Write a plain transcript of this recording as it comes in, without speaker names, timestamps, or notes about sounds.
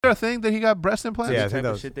there a thing that he got breast implants? Yeah, the type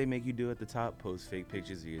of shit they make you do at the top, post fake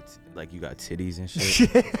pictures of your like you got titties and shit.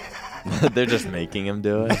 They're just making him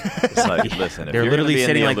do it. It's like, listen, if They're you're literally be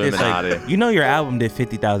sitting in like the this. Illuminati, Like, you know your album did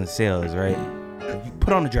 50,000 sales, right? You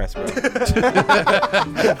put on the dress, bro.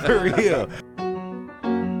 For real.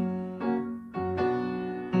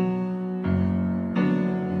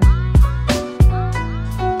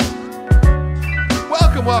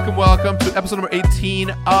 Welcome to episode number 18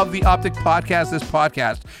 of the Optic Podcast. This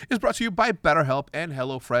podcast is brought to you by BetterHelp and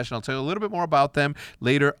HelloFresh, and I'll tell you a little bit more about them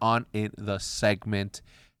later on in the segment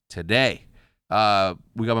today. We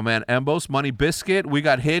got my man Embos, Money Biscuit, we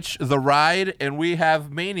got Hitch, The Ride, and we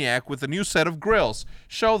have Maniac with a new set of grills.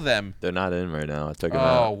 Show them. they're not in right now. I took them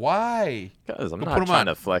out. Oh, why? Because I'm Go not put 'em trying on.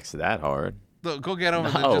 to flex that hard. Look, go get them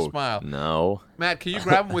and then No, just smile. no. Matt, can you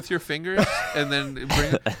grab them with your fingers and then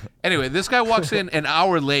bring it? Anyway, this guy walks in an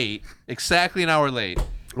hour late, exactly an hour late.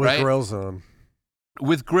 With right? grills on.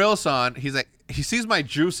 With grills on, he's like, he sees my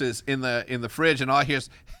juices in the fridge, and all I hear is,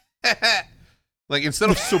 like,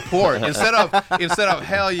 instead of support, instead of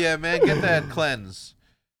hell yeah, man, get that cleanse.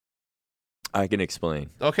 I can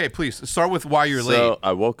explain. Okay, please start with why you're So late.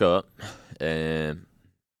 I woke up and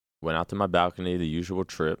went out to my balcony, the usual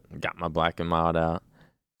trip, got my black and mild out,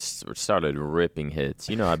 started ripping hits.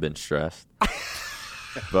 You know I've been stressed.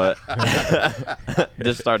 But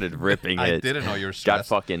just started ripping I hits. didn't know you were Got stressed.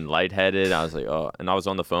 fucking lightheaded. I was like, oh, and I was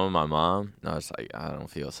on the phone with my mom. And I was like, I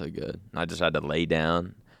don't feel so good. And I just had to lay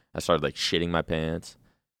down. I started like shitting my pants.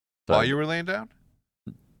 So While you were laying down?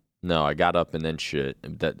 No, I got up and then shit.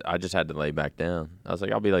 I just had to lay back down. I was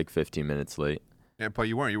like, I'll be like 15 minutes late. Yeah, but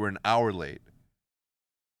you weren't. You were an hour late.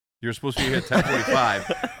 You were supposed to be here at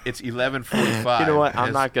 10:45. It's 11:45. You know what?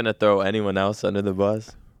 I'm not gonna throw anyone else under the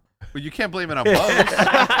bus. Well, you can't blame it on Buzz.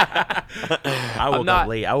 I woke up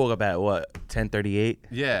late. I woke up at what, 10:38?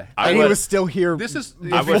 Yeah. And he was still here. This is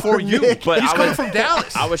before before you. Nick. But He's I coming was- from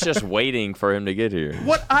Dallas. I was just waiting for him to get here.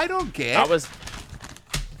 What I don't get.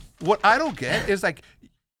 What I don't get is like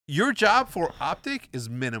your job for Optic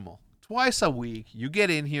is minimal. Twice a week, you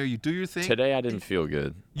get in here, you do your thing. Today I didn't feel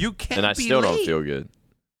good, You can't and I be still late. don't feel good.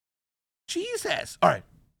 Jesus. All right,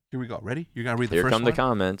 here we go. Ready? You're gonna read the Here first come one. the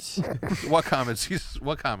comments. What comments?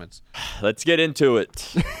 What comments? Let's get into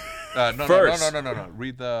it. No, First. no.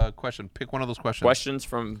 Read the question. Pick one of those questions. Questions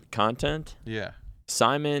from content. Yeah.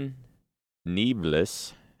 Simon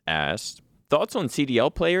Neeblis asked, thoughts on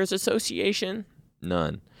CDL Players Association?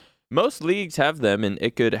 None. Most leagues have them, and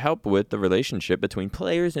it could help with the relationship between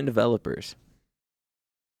players and developers.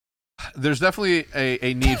 There's definitely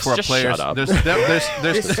a need for a Just player. shut up. There's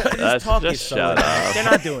That's talk just is so shut up. They're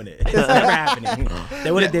not doing it. It's never happening. They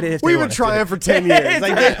would have did it if We've they been wanted trying to. for 10 years.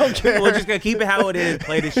 Like, they don't care. We're just going to keep it how it is,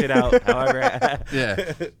 play this shit out. However.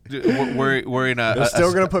 yeah. Dude, we're in a. They're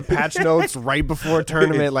still going to put patch notes right before a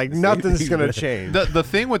tournament. Like, nothing's going to change. The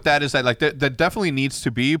thing with that is that like that definitely needs to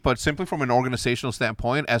be, but simply from an organizational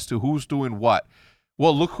standpoint as to who's doing what.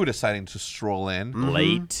 Well, look who deciding to stroll in.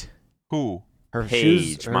 Late. Who? Her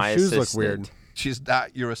Paige, shoes, my her shoes assistant. look weird. She's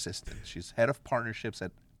not your assistant. She's head of partnerships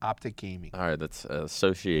at Optic Gaming. All right, that's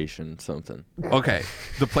association something. Okay.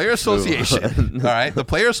 The player association. All right. The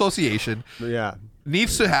player association Yeah.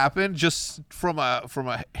 needs to happen just from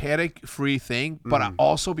a headache-free thing, but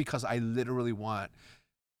also because I literally want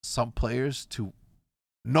some players to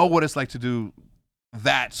know what it's like to do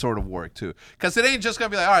that sort of work too. Because it ain't just going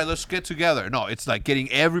to be like, all right, let's get together. No, it's like getting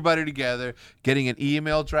everybody together, getting an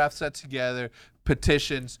email draft set together,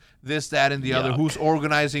 petitions, this, that, and the other. Yuck. Who's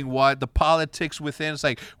organizing what? The politics within. It's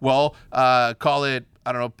like, well, call it,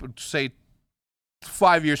 I don't know, say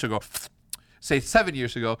 5 years ago. Say 7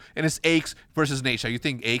 years ago, and it's Aches versus Nate. You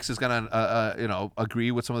think Aches is gonna,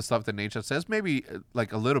 agree with some of the stuff that Nate says? Maybe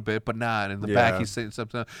like a little bit, but not. In the back, he's saying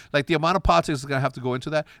something like the amount of politics is gonna have to go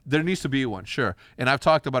into that. There needs to be one, sure. And I've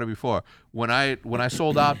talked about it before. When I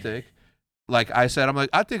sold Optic, like I said, I'm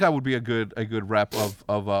like, I think I would be a good rep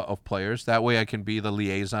of players. That way, I can be the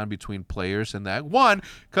liaison between players and that one,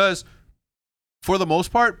 because for the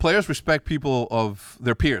most part, players respect people of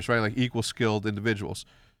their peers, right? Like equal skilled individuals.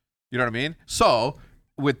 You know what I mean? So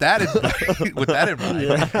with that in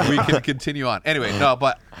mind, we can continue on. Anyway, no,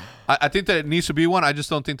 but I think that it needs to be one. I just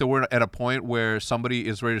don't think that we're at a point where somebody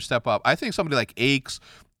is ready to step up. I think somebody like Aches,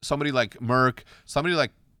 somebody like Merck, somebody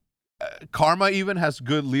like Karma even has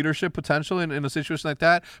good leadership potential in a situation like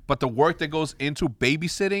that. But the work that goes into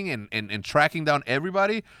babysitting and tracking down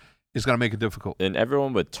everybody is going to make it difficult. And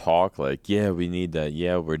everyone would talk like, yeah, we need that.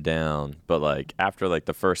 Yeah, we're down. But like after like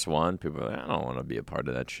the first one, people were like, I don't want to be a part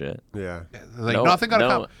of that shit. Yeah. Like nothing going to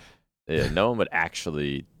come. Yeah, no one would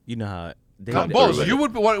actually. You know how. Buzz, you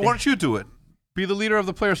would. Why don't you do it? Be the leader of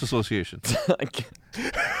the Players Association.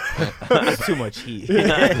 It's too much heat.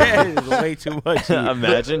 It's way too much heat.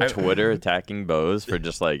 Imagine Twitter attacking Bose for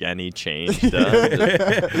just like any change done.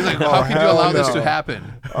 He's like, how can you allow this to happen?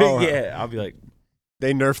 Yeah, I'll be like,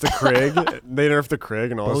 They nerfed the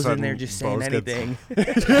Krig. And all of a Bo's sudden, in there just saying Bose gets- anything.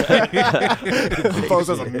 Bose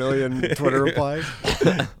has a million Twitter replies.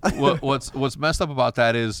 What's messed up about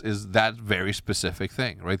that is that very specific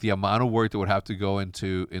thing, right? The amount of work that would have to go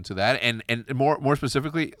into that, and more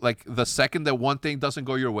specifically, like the second that one thing doesn't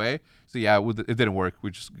go your way, so yeah, it didn't work. We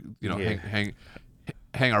just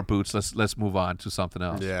hang our boots. Let's move on to something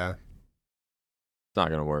else. Yeah, It's not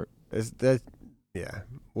gonna work. Yeah,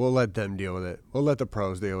 we'll let them deal with it. We'll let the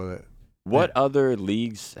pros deal with it. What other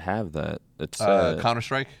leagues have that? It's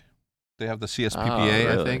Counter-Strike. They have the CSPPA, I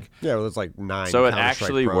really? think. Yeah, well, it's like 9. so it Counter-Strike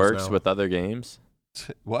actually pros works now. with other games.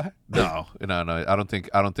 What? No. I don't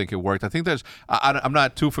think it worked. I think there's. I'm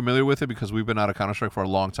not too familiar with it because we've been out of Counter-Strike for a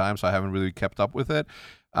long time, so I haven't really kept up with it.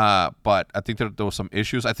 But I think there was some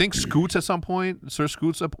issues. I think Scoots at some point, Sir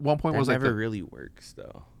Scoots at one point That was like, never really works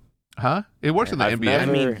though. huh? It works in the I've NBA. I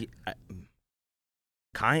never- mean,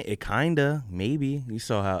 kinda maybe. You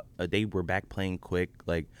saw how they were back playing quick.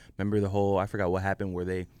 Like, remember the whole? I forgot what happened where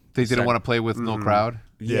they Didn't want to play with no crowd.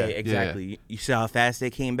 Yeah, Yeah. exactly. You saw how fast they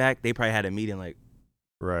came back. They probably had a meeting like,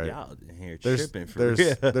 Right. y'all in here There's tripping for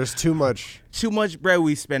there's too much. too much bread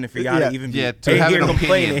we spending for y'all Yeah. to even be Yeah, to have here an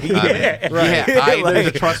opinion. complaining. On it. Right. Yeah,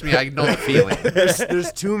 Like- trust me, I know the feeling.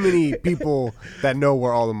 There's too many people that know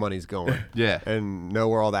where all the money's going. Yeah. And know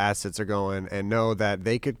where all the assets are going, and know that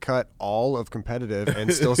they could cut all of competitive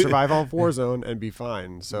and still survive on Warzone and be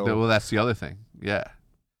fine. So, Well, that's the other thing. Yeah.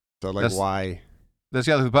 like, why? That's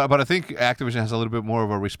the other thing. But I think Activision has a little bit more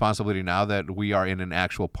of a responsibility now that we are in an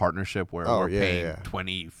actual partnership where we're paying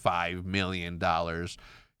 $25 million,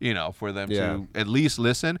 for them to at least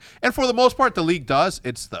listen. And for the most part, the league does.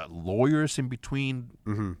 It's the lawyers in between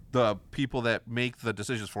the people that make the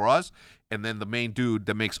decisions for us and then the main dude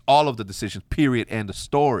that makes all of the decisions, period, end of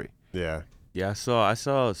story. Yeah. Yeah, I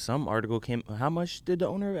saw some article came. How much did the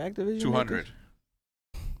owner of Activision? make? 200.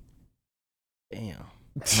 Damn.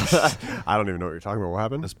 I don't even know what you're talking about. What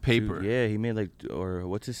happened? That's paper. Dude, yeah, he made or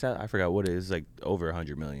what's his salary? I forgot what it is. Like over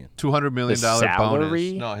 $100 million. $200 million His salary?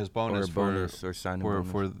 bonus. No, his bonus Or bonus or signing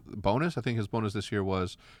bonus. for bonus. I think his bonus this year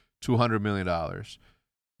was $200 million.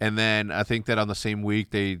 And then I think that on the same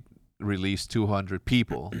week they released 200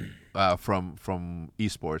 people from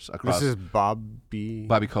esports across. This is Bobby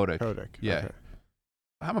Kotick. Yeah. Okay.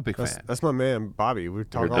 I'm a big fan. That's my man, Bobby. We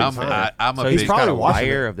talk all the I'm, time. I'm a So big he's probably got a watching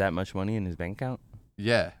wire of that much money in his bank account.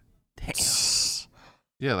 Yeah. Damn.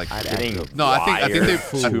 Yeah, like Getting no, I think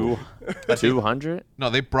they Two- 200? no,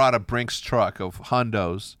 they brought a Brinks truck of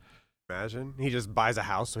hondos, Imagine he just buys a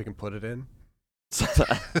house so he can put it in.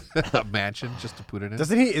 a mansion just to put it in.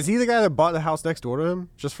 Doesn't he? Is he the guy that bought the house next door to him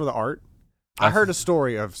just for the art? I heard a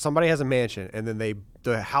story of somebody has a mansion and then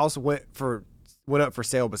the house went up for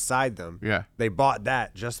sale beside them. Yeah. They bought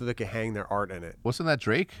that just so they could hang their art in it. Wasn't that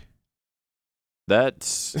Drake?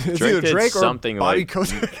 That's It's Drake either did Drake or something Bobby like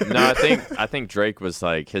Kotick. no, I think Drake was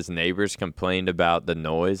like his neighbors complained about the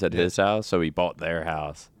noise at his house, so he bought their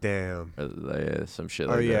house. Damn. Or, some shit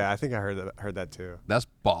Oh like yeah, I think I heard that too. That's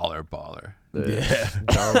baller. that.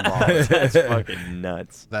 Dumb balls. That's fucking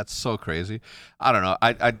nuts. That's so crazy. I don't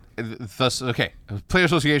know. Okay. Player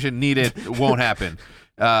Association needed won't happen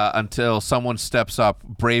until someone steps up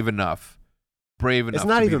brave enough. It's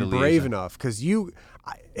not to be even the brave liaison. enough because you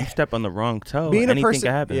Step on the wrong toe. being a Anything person,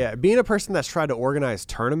 can happen. yeah, being a person that's tried to organize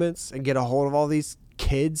tournaments and get a hold of all these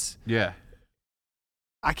kids. Yeah.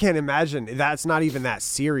 I can't imagine that's not even that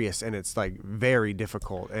serious, and it's like very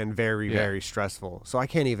difficult and very, very stressful. So I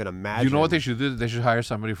can't even imagine. You know what they should do? They should hire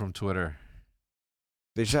somebody from Twitter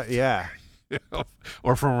They should, yeah,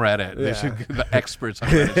 or from Reddit. They Yeah. should the experts on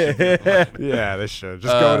Reddit. yeah, they should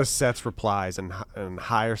just go to Seth's replies and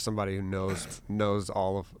hire somebody who knows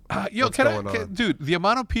all of what's going on. Dude, the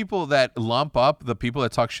amount of people that lump up the people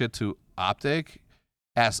that talk shit to Optic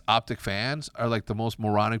as Optic fans are like the most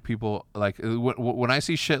moronic people. Like when I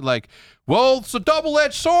see shit like, well, it's a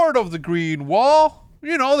double-edged sword of the green wall.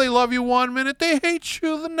 They love you 1 minute, they hate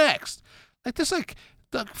you the next. Like there's like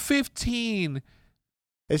the 15.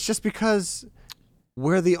 It's just because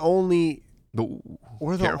we're the only.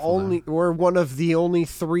 We're one of the only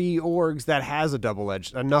 3 orgs that has a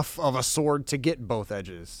double-edged enough of a sword to get both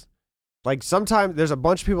edges. Like sometimes there's a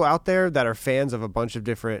bunch of people out there that are fans of a bunch of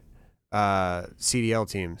different CDL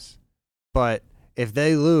teams, but if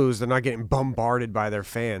they lose, they're not getting bombarded by their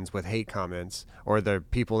fans with hate comments or the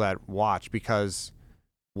people that watch because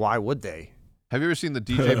why would they? Have you ever seen the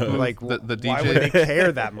DJ booth? Like the DJ. why would they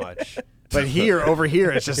care that much? But over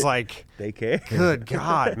here, it's just like, They care. good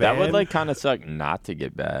God, man. That would like kind of suck not to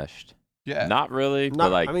get bashed. Yeah. Not really,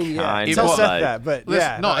 but like I mean, yeah. kind Tell of Seth like. that, but Listen,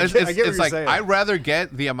 yeah. no, I it's get what you're like saying. I'd rather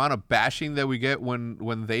get the amount of bashing that we get when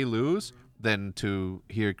they lose than to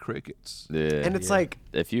hear crickets. Yeah. And it's like,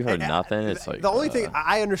 if you heard nothing, it's like the only thing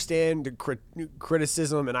I understand the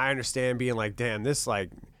criticism, and I understand being like, damn, this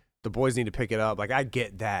like the boys need to pick it up. Like I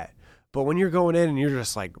get that, but when you're going in and you're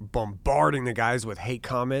just like bombarding the guys with hate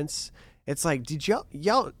comments, it's like, did y'all?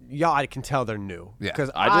 I can tell they're new. Yeah.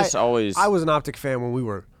 Because I just always I was an Optic fan when we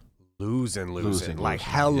were losing, like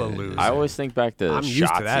hella Yeah. losing. I always think back to I'm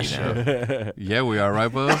used to that Shotzi now. Yeah, we are,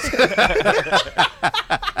 right, Bubs?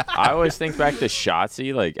 I always think back to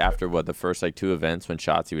Shotzi, like after the first like 2 events when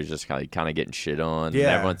Shotzi was just kind of getting shit on. Yeah. And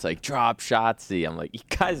everyone's like, drop Shotzi. I'm like, you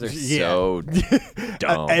guys are Yeah. so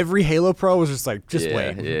dumb. Every Halo Pro was just like, just Yeah,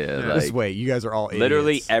 wait, yeah, just like, wait. You guys are all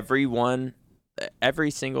literally idiots. everyone,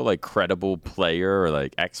 every single like credible player or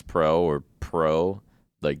like ex-pro or pro,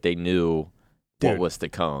 like they knew what Dude, was to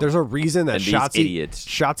come. There's a reason that And these idiots.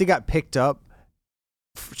 Shotzi got picked up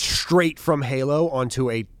straight from Halo onto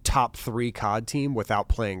a top 3 COD team without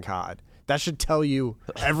playing COD. That should tell you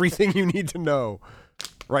everything you need to know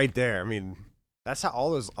right there. I mean, that's how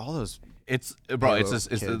all those It's bro. Halo It's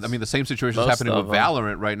kids. I mean, the same situation is Most happening with of 'em.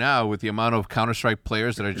 Valorant right now with the amount of Counter-Strike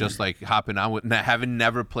players that are just like hopping on with having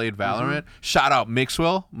never played Valorant. Shout out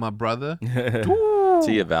Mixwell, my brother. Is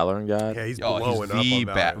he a Valorant guy? Yeah, he's Oh, blowing he's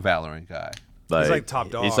up the on Valorant. Valorant guy. like top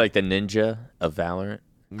dog. He's like the ninja of Valorant.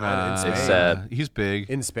 Spain. He's big.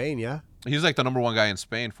 In Spain, yeah. He's like the #1 guy in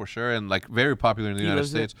Spain for sure, and like very popular in the He United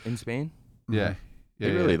lives States. in Spain. Yeah, yeah.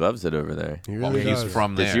 He really loves it over there. He Well, really he's does.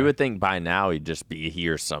 from there. Because you would think by now he'd just be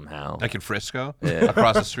here somehow. like in Frisco, Yeah.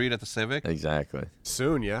 across the street at the Civic. Exactly.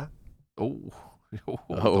 Soon, yeah. Oh,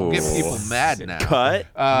 don't get people mad now. Cut.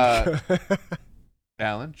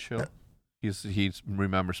 Alan, chill. He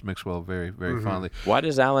remembers Mixwell very very fondly. Why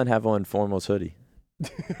does Alan have on Formal's hoodie?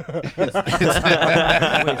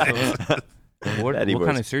 What Eddie kind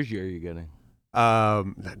was- of surgery are you getting?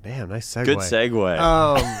 Damn, nice segue. Good segue.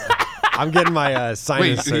 I'm getting my sinus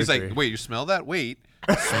Wait, surgery. he's like, wait, you smell that? Wait,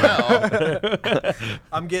 smell.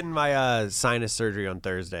 I'm getting my sinus surgery on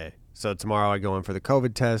Thursday. So tomorrow I go in for the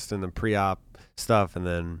COVID test and the pre-op stuff, and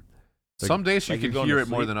then Some days you Like you're can going hear to it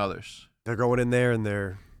more sleep? than others. they're going in there and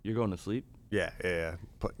they're You're going to sleep? yeah,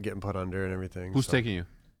 getting put under and everything. Who's so- taking you?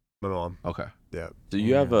 My mom. Okay. Yeah. Do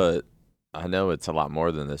you have I know it's a lot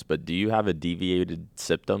more than this, but do you have a deviated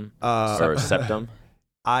septum? Or septum?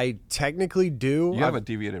 I technically do. You have a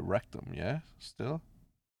deviated rectum, yeah? Still?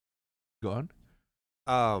 Go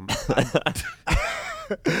on.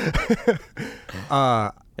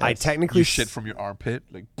 I technically You shit from your armpit?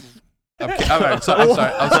 Like, I'm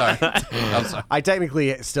sorry. I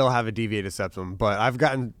technically still have a deviated septum, but I've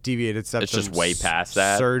gotten deviated septum. It's just way past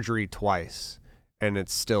that. Surgery twice, and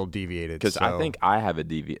it's still deviated. Because I so- think I have a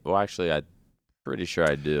deviated. Well, actually, I'm pretty sure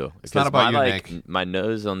I do. It's not 'Cause about my, you, like, Nick. my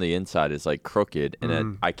nose on the inside is like crooked,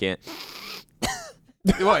 and I can't.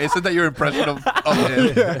 What, isn't that your impression of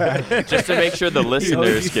him? Just to make sure the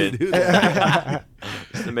listeners get.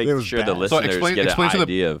 Just to make It was sure the bad. So listeners get explain an to the-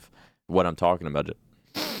 idea of what I'm talking about.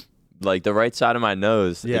 Like the right side of my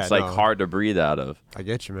nose, Yeah, it's like no. hard to breathe out of. I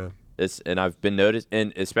get you, man. And I've been noticed,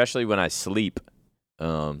 and especially when I sleep,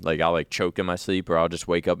 like I'll like choke in my sleep, or I'll just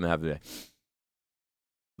wake up and have to,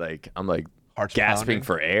 like I'm like Heart's gasping pounding.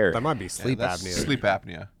 for air. That might be Yeah, sleep that's apnea. Sleep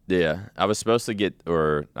apnea. Yeah, I was supposed to get,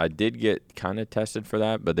 or I did get kind of tested for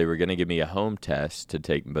that, but they were gonna give me a home test to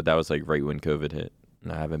take, but that was like right when COVID hit,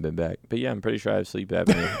 and I haven't been back. But yeah, I'm pretty sure I have sleep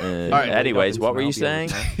apnea. All right, anyways, what were you saying?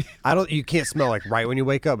 You can't smell like right when you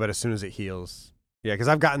wake up, but as soon as it heals. Yeah, because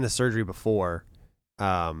I've gotten this surgery before,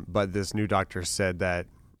 but this new doctor said that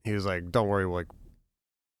he was like, "Don't worry, like,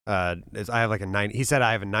 I have like a 90." He said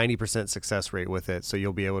I have a 90% success rate with it, so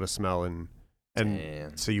you'll be able to smell and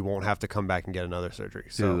Damn. so you won't have to come back and get another surgery.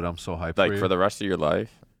 So Dude, I'm so hyped Like for for you. the rest of your life?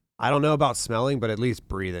 I don't know about smelling, but at least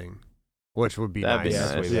breathing, which would be That'd be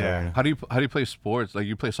nice. nice. Yeah. How do you play sports? Like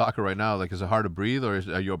you play soccer right now. Like is it hard to breathe, or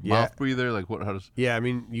are you a Yeah. mouth breather? Like what? How does? Yeah, I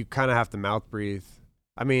mean, you kind of have to mouth breathe.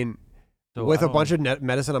 I mean, So with I a don't- bunch of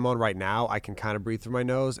medicine I'm on right now, I can kind of breathe through my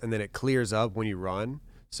nose, and then it clears up when you run.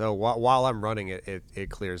 So while I'm running, it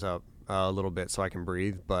clears up a little bit so I can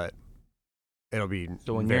breathe, but it'll be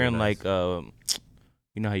So when very you're in nice. like,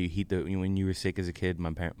 you know how you heat when you were sick as a kid,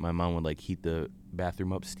 my mom would like heat the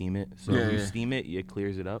bathroom up, steam it. So if you Yeah. steam it, it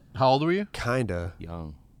clears it up. How old were you? Kinda.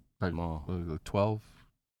 Young, Like, small, 12.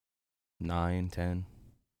 9, 10.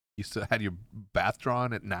 You still had your bath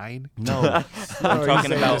drawn at 9? No, No, I'm he's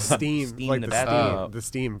talking saying about the steam, like in the the bathtub.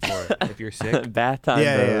 steam for it. If you're sick. Bath time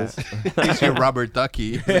Yeah, bros. He's your Robert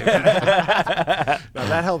Ducky. No,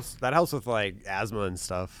 that helps. That helps with like asthma and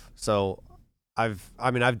stuff. So I've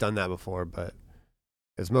done that before, but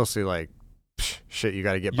it's mostly like shit. You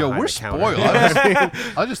got to get Yo, behind we're the counter. spoiled.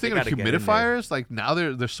 I was just thinking of gotta get in there. humidifiers. Like now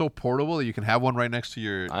they're so portable that you can have one right next to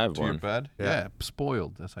your I have your one. bed. Yeah. Yeah,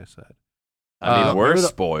 spoiled, as I said. I mean, we're remember the-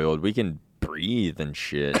 spoiled. We can breathe and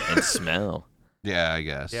shit and smell. Yeah, I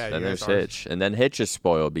guess. Yeah, Then you there's guys are- Hitch. And then Hitch is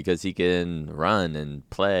spoiled because he can run and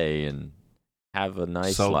play and have a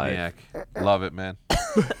nice life. Sobniak. Love it, man.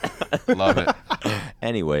 Love it.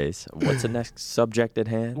 Anyways, what's the next subject at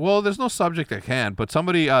hand? Well, there's no subject at hand, but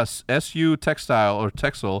somebody, SU Textile or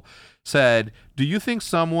Texel, said, do you think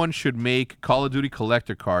someone should make Call of Duty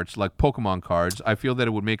collector cards like Pokemon cards? I feel that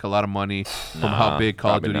it would make a lot of money from how big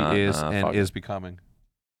Call of probably Duty not. is Nah, and fuck is it. becoming.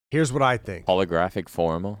 Here's what I think. Holographic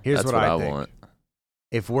formal. Here's That's what what I I think. want.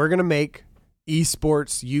 If we're gonna make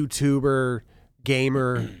esports YouTuber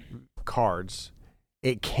gamer cards,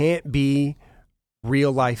 it can't be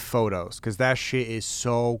real life photos because that shit is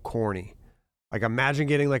so corny. Like imagine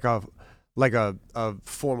getting like a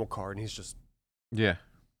formal card and he's just. Yeah.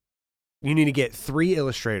 You need to get 3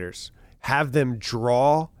 illustrators, have them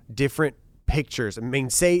draw different pictures. I mean,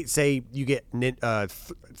 say you get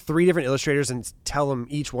 3 different illustrators and tell them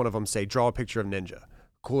each one of them say draw a picture of Ninja,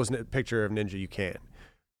 coolest picture of Ninja you can.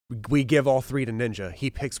 We give all 3 to Ninja.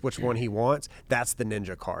 He picks which one he wants. That's the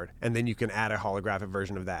Ninja card, and then you can add a holographic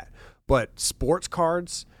version of that. But sports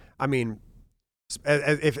cards, I mean,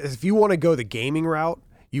 if you want to go the gaming route,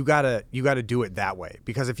 you gotta do it that way.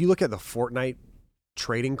 Because if you look at the Fortnite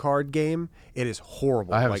trading card game, it is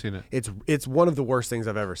horrible. I haven't seen it. It's one of the worst things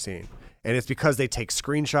I've ever seen, and it's because they take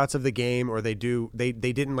screenshots of the game or they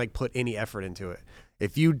didn't like put any effort into it.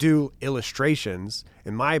 If you do illustrations,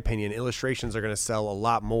 in my opinion, illustrations are going to sell a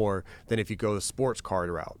lot more than if you go the sports card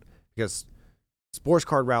route. Because sports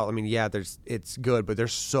card route, I mean, yeah, it's good, but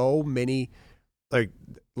there's so many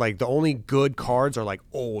like the only good cards are like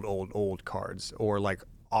old cards or like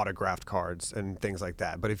autographed cards and things like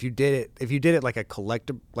that. But if you did it like a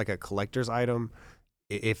collector's item,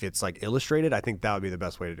 if it's like illustrated, I think that would be the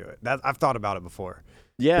best way to do it. I've thought about it before.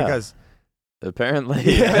 Yeah. Because apparently.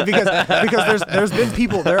 yeah, because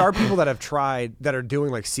there are people that have tried that are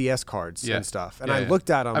doing like CS cards and stuff. And I looked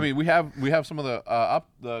at them. I mean, we have some of the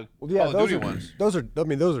Call of Duty ones. Those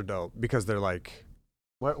are dope because they're like,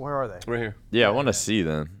 where are they? Right here. Yeah, I want to see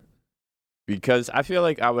them. Because I feel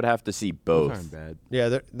like I would have to see both. Those aren't bad. Yeah,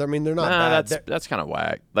 they're not Nah, bad. that's kind of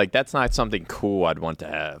whack. Like that's not something cool I'd want to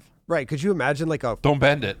have. Right? Could you imagine like a Don't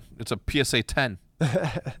bend it. It's a PSA 10.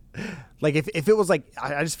 like if it was like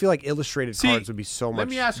I just feel like illustrated cards would be so much Let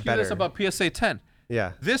me ask you better. this about PSA 10.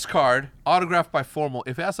 Yeah. This card, autographed by Formal,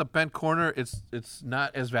 if it has a bent corner, it's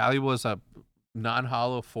not as valuable as a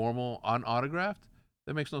non-hollow Formal unautographed.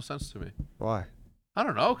 That makes no sense to me. Why? I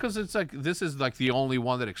don't know, because it's like this is like the only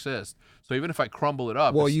one that exists. So even if I crumble it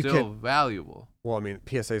up, Well, it's you still can- valuable. Well, I mean,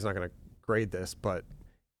 PSA is not going to grade this, but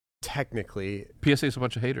technically, PSA is a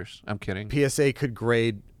bunch of haters. I'm kidding. PSA could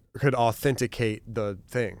authenticate the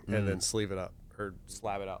thing and then sleeve it up or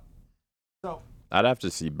slab it up. So I'd have to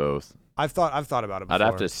see both. I've thought about it before. I'd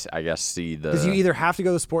have to, I guess, see the. Because you either have to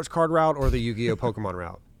go the sports card route or the Yu-Gi-Oh Pokemon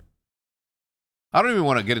route. I don't even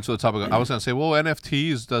want to get into the topic. I was going to say, well,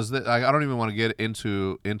 NFTs does that. I don't even want to get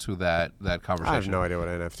into that conversation. I have no idea what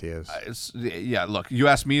NFT is. Yeah, look, you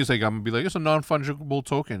ask me, it's like I'm gonna be like, it's a non-fungible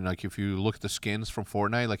token. Like if you look at the skins from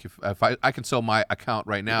Fortnite, like if I can sell my account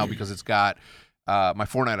right now because it's got my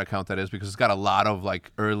Fortnite account, that is, because it's got a lot of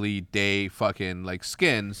like early day fucking like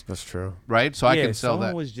skins, That's true. right? So I can sell someone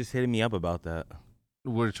that. was just hitting me up about that.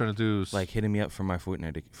 What are you trying to do? Is, Like hitting me up for my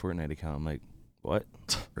Fortnite account. I'm like, what?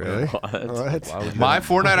 Really? What? Why would you my have-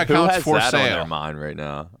 Fortnite Who account's has for that on their sale. mind right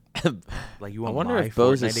now? Like you I want wonder my if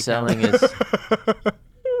Bose Fortnite is account? selling his.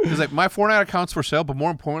 It's like my Fortnite account's for sale, but more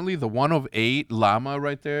importantly, the 1 of 8 llama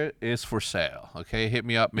right there is for sale. Okay, hit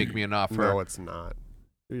me up, make me an offer. No, it's not.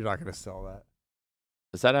 You're not going to sell that.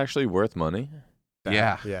 Is that actually worth money?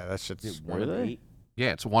 Yeah, Yeah, that shit's One of Really? 8?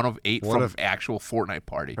 yeah, it's 1 of 8 One from of- actual Fortnite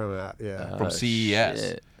party from that. Yeah. from CES.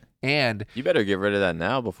 Shit. And You better get rid of that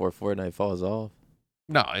now before Fortnite falls off.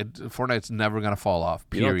 no, Fortnite's never gonna fall off.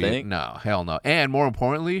 You don't Period. think? No, hell no. And more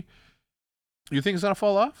importantly, you think it's gonna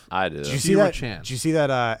fall off? I do. Did you see Zero that? chance. Did you see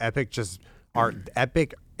that?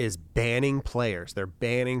 Epic is banning players. They're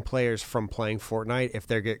banning players from playing Fortnite if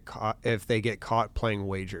they get caught playing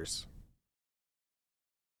wagers.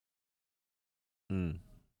 Mm.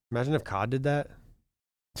 Imagine if COD did that.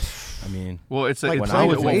 I mean, Well, it's Like it's when I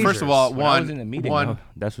was well, in- first of all, when I was in the meeting, one.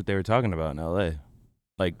 that's what they were talking about in LA.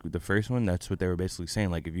 Like the first one, that's what they were basically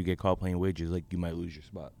saying. Like if you get caught playing wagers, like you might lose your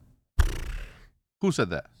spot. Who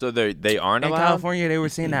said that? So they aren't In allowed. California, they were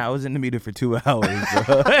saying that. I was in the meeting for 2 hours,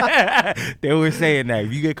 bro. They were saying that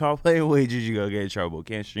if you get caught playing wagers, you gonna get in trouble.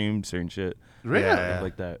 Can't stream certain shit, Really? Yeah. stuff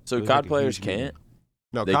like that. So It was COD like a players huge meeting. can't.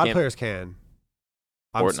 No, They COD can't- players can.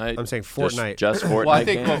 Fortnite. I'm saying Fortnite. Just Fortnite. Well, I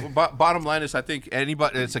think can? bottom line is I think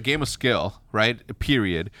anybody. It's a game of skill, right?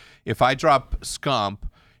 Period. If I drop Scump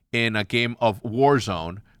in a game of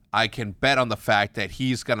Warzone, I can bet on the fact that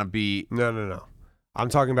he's gonna be. No. I'm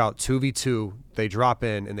talking about 2v2. They drop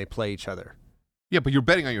in and they play each other. Yeah, but you're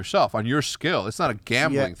betting on yourself, on your skill. It's not a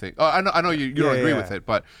gambling thing. Oh, I know you don't agree with it,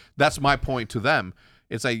 but that's my point to them.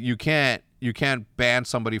 It's like you can't ban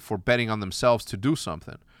somebody for betting on themselves to do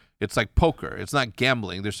something. It's like poker. It's not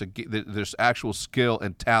gambling. There's actual skill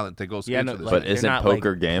and talent that goes into this. But isn't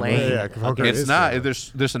poker gambling? Yeah, poker It's is not. gambling.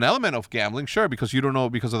 There's an element of gambling, sure, because you don't know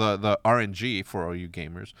because of the RNG for all you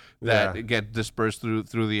gamers that Yeah. get dispersed through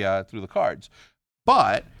the cards.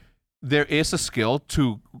 But there is a skill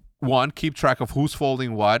to one, keep track of who's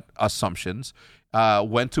folding what assumptions,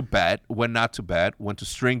 when to bet, when not to bet, when to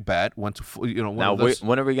string bet, when to Now,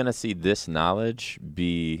 when are we gonna see this knowledge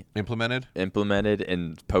be implemented.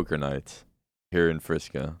 in poker nights here in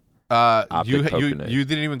Frisco? You poker night.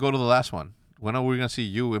 didn't even go to the last one. When are we gonna see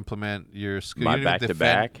you implement your skill? My You didn't even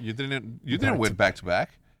back-to-back? You didn't win back to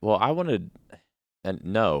back. Well, I wanted, and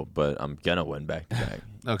no, but I'm gonna win back to back.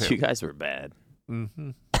 Okay. You guys were bad. Mm-hmm.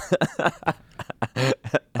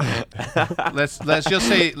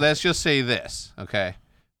 let's just say this, okay?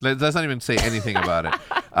 Let's not even say anything about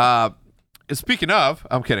it. Speaking of,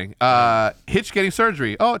 I'm kidding. Hitch getting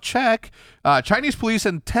surgery. Oh, check. Chinese police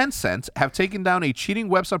and Tencent have taken down a cheating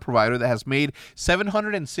website provider that has made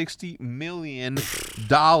 $760 million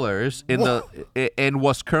and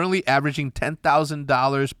was currently averaging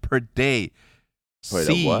 $10,000 per day. Wait,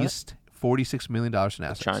 a what? Seized $46 million in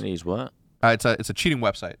assets. Chinese what? It's a cheating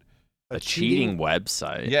website. A cheating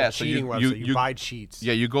website. Yeah, A so cheating website. You buy cheats.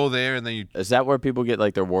 Yeah, you go there and then you. Is that where people get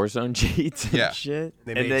like their Warzone cheats and Yeah. shit?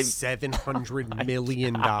 They and made $700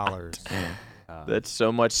 million. That's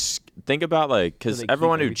so much. Think about like, So because they keep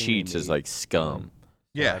everyone who everything they cheats is made. like scum.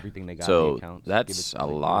 Yeah, everything they got in the So accounts, give it that's to a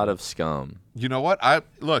like lot the- of scum. you know what?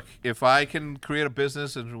 If I can create a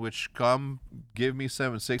business in which give me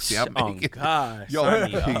 760, I'm Oh making. gosh. Yo,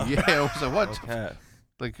 Sign me up. yeah, I was like, what? Okay.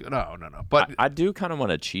 Like, no. But I do kind of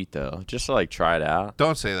want to cheat though, just to like try it out.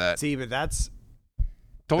 don't say that. See, but that's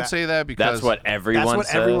Say that because That's what everyone that's what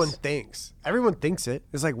says. everyone thinks. Everyone thinks it.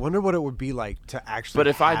 It's like, wonder what it would be like to actually But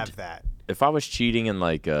if I have d- that. If I was cheating in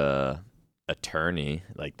like a attorney,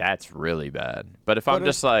 like that's really bad. But if I'm But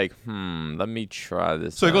just like, let me try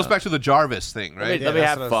this. So it goes out. back to the Jarvis thing, right? Yeah, Let me that's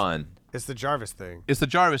have what I was- fun. It's the Jarvis thing. It's the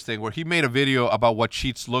Jarvis thing where he made a video about what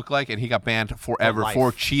cheats look like, and he got banned forever life.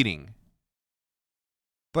 for cheating.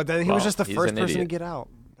 But then he was Well, just the he's first an person to idiot. get out.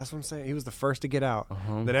 That's what I'm saying. He was the first to get out.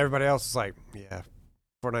 Uh-huh. Then everybody else is like, yeah,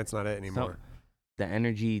 Fortnite's not it anymore. The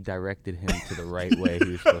energy directed him to the right way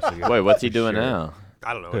he was supposed to go. Wait, what's he for doing sure. now?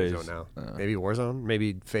 I don't know what he's doing 'Cause- now. Maybe Warzone?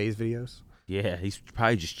 Maybe Phase videos? Yeah, he's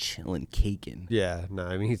probably just chilling, caking. Yeah, no,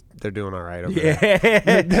 I mean, they're doing all right over Yeah,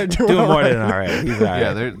 there. they're doing more than all right. He's all right.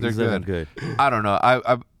 Yeah, they're He's living good. good. I don't know.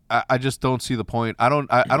 I just don't see the point. I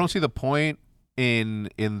don't see the point in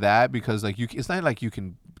that because like it's not like you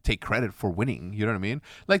can take credit for winning. You know what I mean?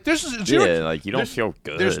 Like there's Yeah, like you don't there's- feel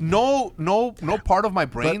good. There's no part of my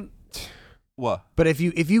brain. What? But if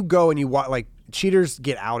you go and you watch, like, cheaters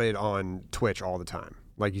get outed on Twitch all the time.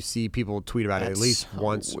 Like, you see people tweet about it That's at least so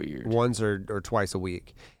once weird. or twice a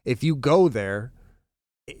week. If you go there,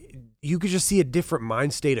 you could just see a different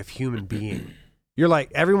mind state of human being. You're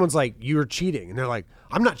like, everyone's like, you're cheating, and they're like,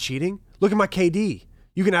 I'm not cheating. Look at my KD.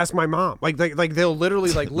 You can ask my mom. Like they'll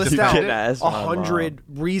literally like list You out can ask my 100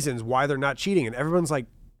 reasons why they're not cheating, and everyone's like,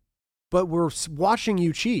 but we're watching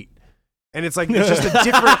you cheat. And it's like it's just a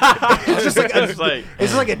different. It's just like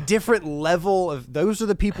it's like a different level of. Those are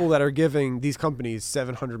the people that are giving these companies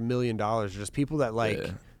 $700 million. Just people that like.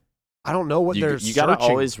 Yeah. I don't know what they're. You gotta searching.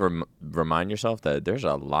 always remind yourself that there's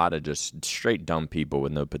a lot of just straight dumb people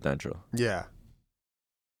with no potential. Yeah.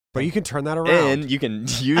 But you can turn that around. And you can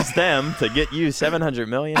use them to get you $700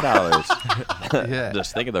 million. Yeah.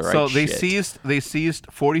 Just think of the right So shit. they seized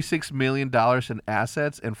 $46 million in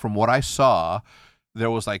assets, and from what I saw, there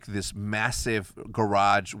was like this massive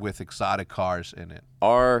garage with exotic cars in it.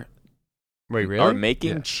 Are Wait, are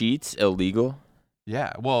making Yeah. cheats illegal?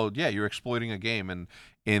 Yeah, well, yeah, you're exploiting a game, and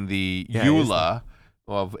in the Yeah, it is EULA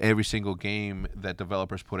of every single game that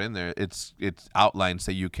developers put in there, it outlines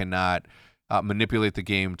that you cannot manipulate the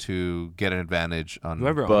game to get an advantage on.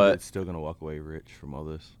 Whoever But- owns it's still gonna walk away rich from all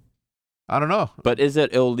this. I don't know. But is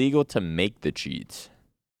it illegal to make the cheats?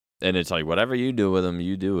 And it's like whatever you do with them,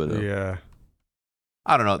 you do with them. Yeah.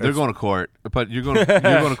 I don't know. They're It's- going to court, but you're going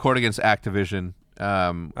to court against Activision.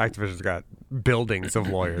 Activision's got buildings of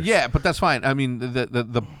lawyers. Yeah, but that's fine. I mean,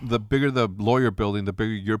 the bigger the lawyer building, the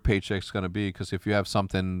bigger your paycheck's going to be. Because if you have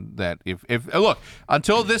something that if look,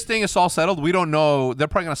 until this thing is all settled, we don't know. They're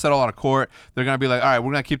probably going to settle out of court. They're going to be like, all right,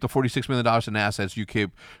 we're going to keep the $46 million in assets. You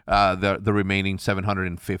keep the remaining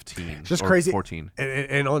 715. It's just or crazy. 14.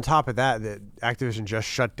 And on top of that, Activision just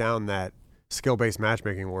shut down that skill-based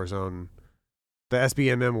matchmaking Warzone, the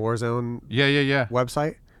SBMM Warzone Yeah.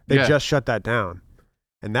 website. They Yeah. just shut that down,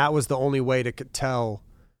 and that was the only way to tell.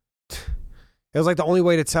 It was like the only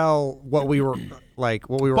way to tell what we were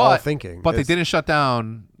all thinking. But they didn't shut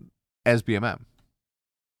down SBMM.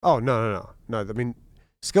 Oh no! I mean,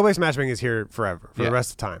 skill-based matchmaking is here forever for the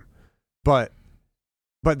rest of time. But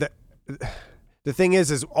the thing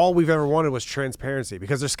is all we've ever wanted was transparency,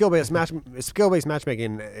 because there's skill-based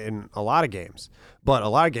matchmaking in a lot of games, but a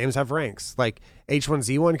lot of games have ranks. Like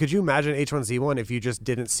H1Z1, could you imagine H1Z1 if you just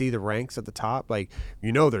didn't see the ranks at the top? Like,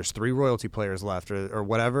 there's 3 royalty players left or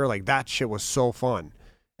whatever. Like, that shit was so fun.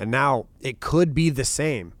 And now it could be the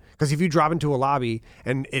same. Because if you drop into a lobby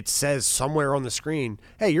and it says somewhere on the screen,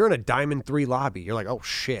 hey, you're in a Diamond 3 lobby, you're like, oh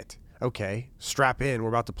shit, okay, strap in, we're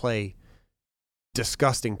about to play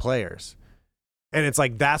disgusting players. And it's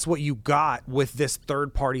like, that's what you got with this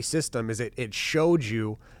third-party system, is it showed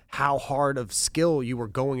you how hard of skill you were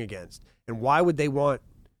going against. And why would they want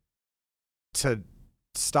to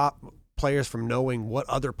stop players from knowing what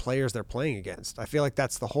other players they're playing against? I feel like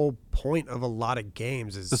that's the whole point of a lot of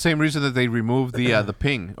games. Is The same reason that they removed the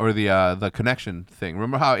ping or the connection thing.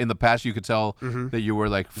 Remember how in the past you could tell that you were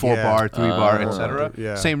like 4-bar, 3-bar, etc.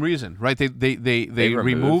 Yeah. Same reason, right? They Remove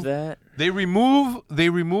remove that. They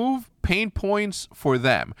remove pain points for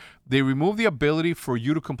them. They remove the ability for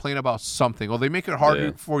you to complain about something, or they make it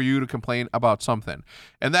harder for you to complain about something.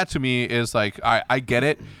 And that to me is like, I get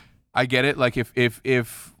it. I get it. Like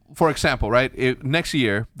if for example, right, next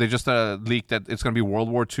year they just leaked that it's going to be World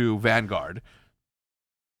War II Vanguard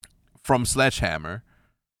from Sledgehammer.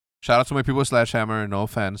 Shout out to my people at Sledgehammer, no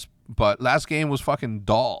offense, but last game was fucking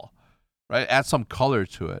dull. Right, add some color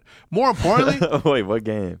to it. More importantly, Wait, what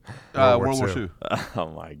game? World War II. Oh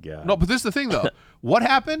my god. No, but this is the thing though. What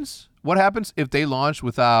happens? What happens if they launch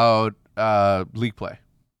without league play?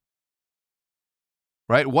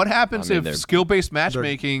 Right. What happens if skill-based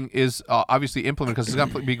matchmaking is obviously implemented, because it's going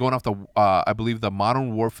to be going off the I believe the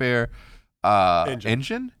Modern Warfare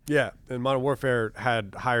engine? Yeah, and Modern Warfare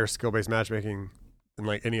had higher skill-based matchmaking than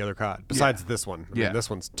like any other COD besides this one. I mean, this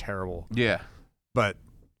one's terrible. Yeah. But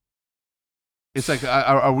it's like,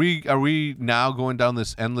 are we now going down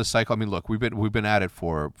this endless cycle? I mean, look, we've been at it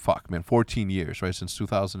for 14 years, right? Since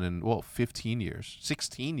 15 years,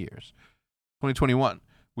 16 years, 2021.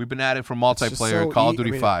 We've been at it for multiplayer, Call of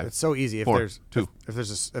Duty 5. It's so easy. If 4, there's 2.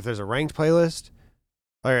 if there's a ranked playlist,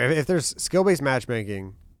 or if there's skill-based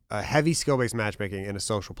matchmaking, a heavy skill-based matchmaking in a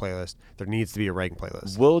social playlist, there needs to be a ranked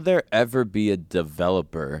playlist. Will there ever be a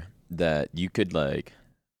developer that you could like?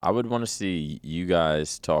 I would want to see you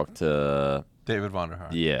guys talk to David Vonderhaar.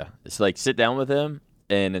 Yeah, it's like sit down with him,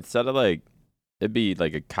 and instead of like it'd be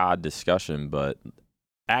like a COD discussion, but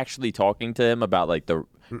actually talking to him about like the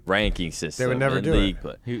ranking system. They would never and do league it.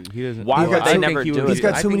 play. He doesn't. Why would they never do He's it?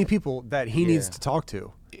 got I too many think- people that he needs to talk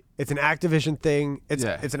to. It's an Activision thing. It's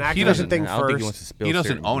an He Activision doesn't- thing I don't think he first. wants to spill He doesn't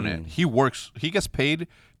certain own it. games. He works. He gets paid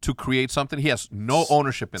to create something. He has no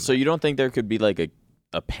ownership in So it. you don't think there could be like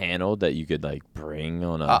a panel that you could like bring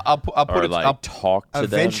on a I'll put or it. like talk to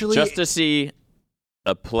Eventually- them just to see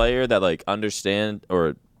a player that like understand,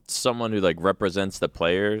 or someone who like represents the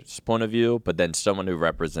player's point of view, but then someone who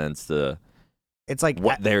represents the It's like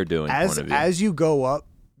what they're doing as point of view. as you go up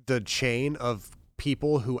the chain of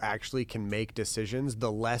people who actually can make decisions,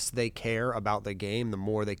 the less they care about the game, the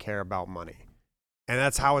more they care about money. And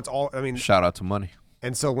that's how it's all. I mean, Shout out to money.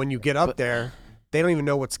 and so when you get up there, they don't even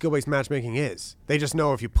know what skill-based matchmaking is. They just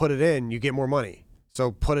know if you put it in, you get more money.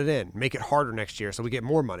 So put it in, make it harder next year, so we get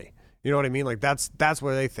more money. You know what I mean? Like that's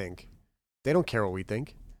what they think. They don't care what we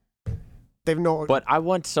think. They've no. But I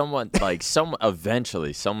want someone like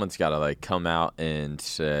eventually someone's got to like come out and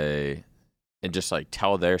say and just like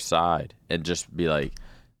tell their side and just be like,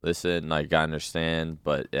 listen, like I understand,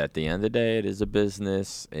 but at the end of the day, it is a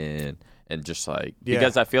business, and just like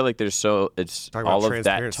because I feel like it's Talk about all of that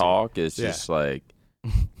transparency. talk is Yeah. just like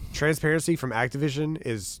Transparency from Activision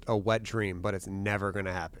is a wet dream, but it's never going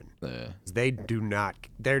to happen. They do not.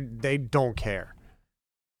 They don't care.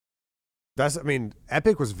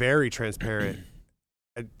 Epic was very transparent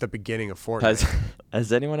at the beginning of Fortnite.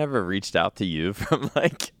 Has anyone ever reached out to you from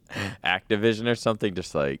like Activision or something?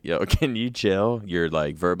 Just like, yo, can you chill? You're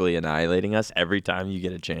like verbally annihilating us every time you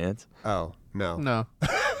get a chance. Oh, no. No.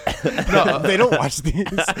 No, they don't watch these.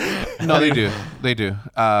 No, they do. They do.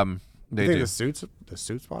 They think do. The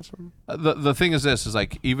suits watch them? The thing is this is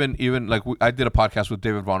like even like I did a podcast with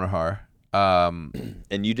David Vonderhaar.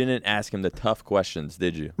 And you didn't ask him the tough questions,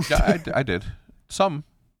 did you? Yeah, I did some,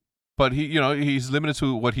 but he's limited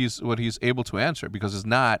to what he's able to answer because it's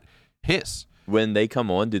not his. When they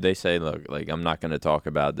come on, do they say, look, like, I'm not going to talk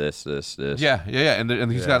about this? Yeah.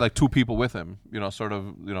 And he's got like 2 people with him, sort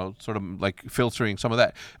of like filtering some of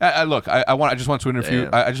that. I just wanted to interview.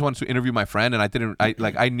 I just wanted to interview my friend, and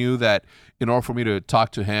I knew that in order for me to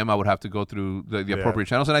talk to him, I would have to go through the appropriate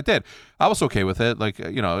channels, and I did. I was okay with it. Like,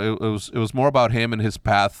 it was more about him and his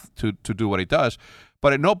path to do what he does.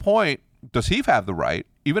 But at no point does he have the right,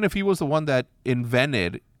 even if he was the one that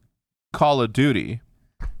invented Call of Duty,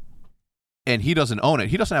 and he doesn't own it,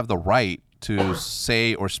 he doesn't have the right to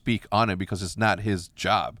say or speak on it because it's not his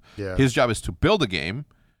job. Yeah. His job is to build a game.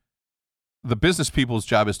 The business people's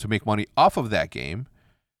job is to make money off of that game.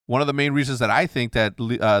 One of the main reasons that I think that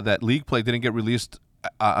that League Play didn't get released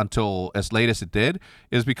until as late as it did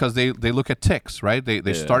is because they look at ticks, right?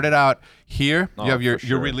 They started out here. You have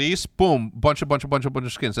your release, boom, bunch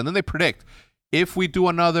of skins, and then they predict. If we do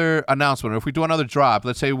another announcement or if we do another drop,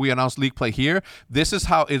 let's say we announce League Play here, this is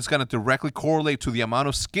how it's going to directly correlate to the amount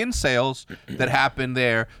of skin sales that happen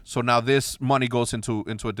there. So now this money goes into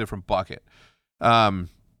a different bucket. So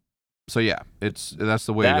yeah, that's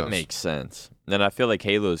the way it goes. That makes sense. And I feel like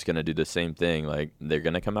Halo is going to do the same thing. Like, they're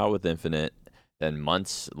going to come out with Infinite, then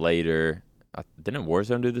months later, didn't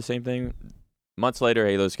Warzone do the same thing? Months later,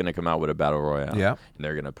 Halo's going to come out with a Battle Royale. Yeah. And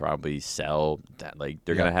they're going to probably sell that. Like,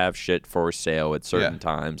 they're going to have shit for sale at certain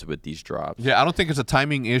times with these drops. Yeah, I don't think it's a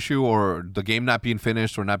timing issue or the game not being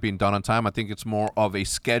finished or not being done on time. I think it's more of a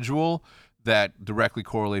schedule that directly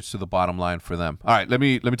correlates to the bottom line for them. All right, let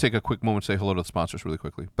me take a quick moment to say hello to the sponsors really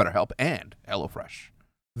quickly. BetterHelp and HelloFresh.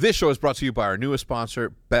 This show is brought to you by our newest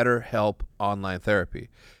sponsor, BetterHelp Online Therapy.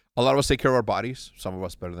 A lot of us take care of our bodies, some of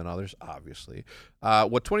us better than others, obviously.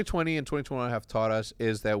 What 2020 and 2021 have taught us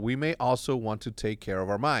is that we may also want to take care of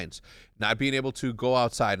our minds. Not being able to go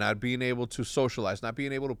outside, not being able to socialize, not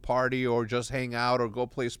being able to party or just hang out or go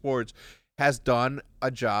play sports has done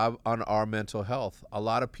a job on our mental health. A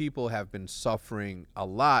lot of people have been suffering a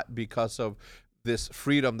lot because of this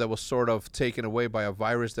freedom that was sort of taken away by a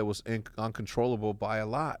virus that was uncontrollable by a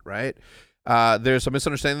lot, right? There's a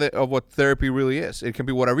misunderstanding of what therapy really is. It can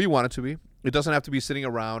be whatever you want it to be. It doesn't have to be sitting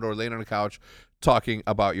around or laying on a couch talking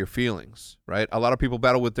about your feelings, right? A lot of people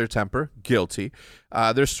battle with their temper, guilty.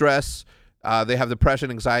 Their stress, they have depression,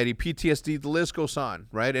 anxiety, PTSD, the list goes on,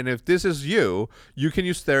 right? And if this is you can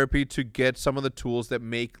use therapy to get some of the tools that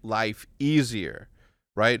make life easier,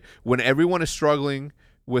 right? When everyone is struggling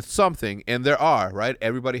with something, and there are, right?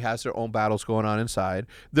 Everybody has their own battles going on inside.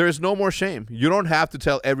 There is no more shame. You don't have to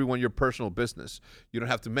tell everyone your personal business. You don't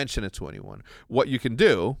have to mention it to anyone. What you can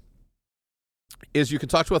do is you can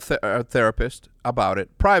talk to a therapist about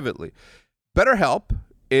it privately. BetterHelp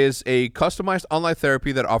is a customized online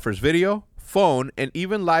therapy that offers video, phone, and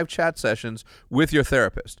even live chat sessions with your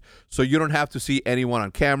therapist. So you don't have to see anyone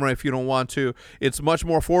on camera if you don't want to. It's much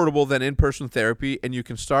more affordable than in-person therapy, and you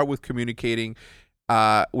can start with communicating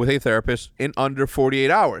with a therapist in under 48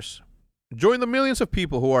 hours. Join the millions of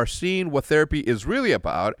people who are seeing what therapy is really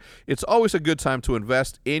about. It's always a good time to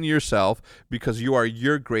invest in yourself because you are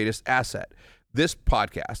your greatest asset. This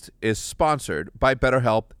podcast is sponsored by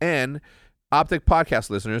BetterHelp, and Optic Podcast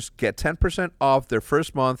listeners get 10% off their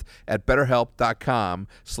first month at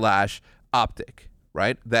betterhelp.com/optic,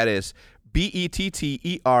 right? That is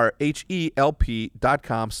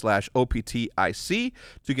BetterHelp.com/OPTIC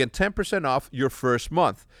to get 10% off your first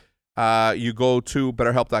month. You go to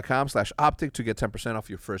betterhelp.com/optic to get 10% off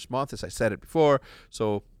your first month, as I said it before.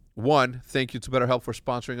 So, one, thank you to BetterHelp for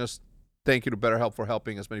sponsoring us. Thank you to BetterHelp for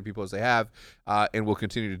helping as many people as they have, and will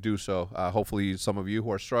continue to do so. Hopefully, some of you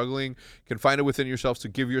who are struggling can find it within yourselves to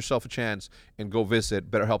give yourself a chance and go visit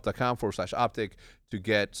betterhelp.com/optic to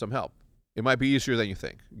get some help. It might be easier than you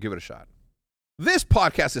think. Give it a shot. This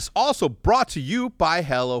podcast is also brought to you by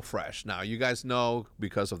HelloFresh. Now, you guys know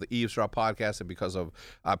because of the Eavesdrop podcast and because of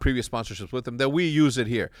previous sponsorships with them that we use it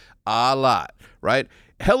here a lot, right?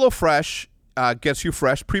 HelloFresh gets you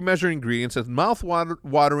fresh, pre-measured ingredients and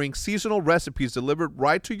mouth-watering seasonal recipes delivered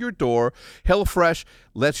right to your door. HelloFresh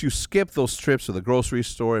lets you skip those trips to the grocery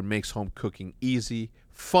store and makes home cooking easy,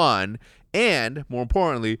 fun, and more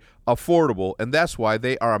importantly, affordable. And that's why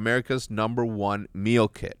they are America's #1 meal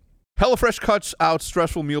kit. HelloFresh cuts out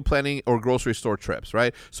stressful meal planning or grocery store trips,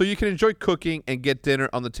 right? So you can enjoy cooking and get dinner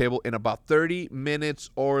on the table in about 30 minutes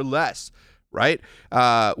or less, right?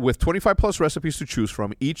 With 25 plus recipes to choose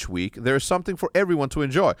from each week, there is something for everyone to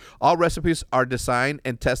enjoy. All recipes are designed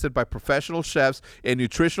and tested by professional chefs and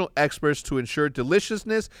nutritional experts to ensure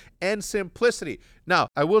deliciousness and simplicity. Now,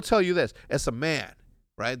 I will tell you this, as a man,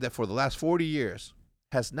 right, that for the last 40 years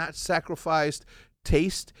has not sacrificed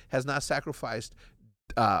taste, has not sacrificed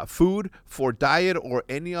food for diet or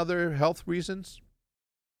any other health reasons,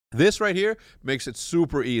 this right here makes it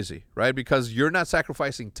super easy, right? Because you're not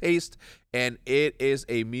sacrificing taste, and it is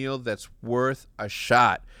a meal that's worth a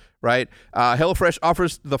shot, right? HelloFresh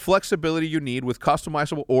offers the flexibility you need with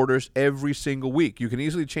customizable orders every single week. You can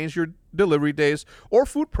easily change your delivery days or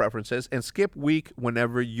food preferences and skip week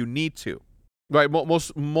whenever you need to. Right,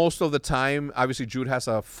 most of the time, obviously, Jude has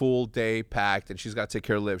a full day packed, and she's got to take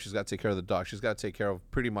care of Liv. She's got to take care of the dog. She's got to take care of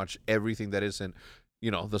pretty much everything that isn't,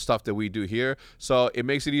 the stuff that we do here. So it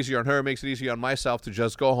makes it easier on her. It makes it easier on myself to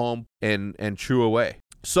just go home and chew away.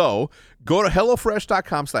 So go to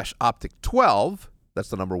HelloFresh.com/Optic12. That's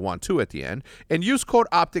the number 12 at the end. And use code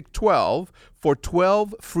Optic12 for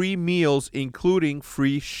 12 free meals, including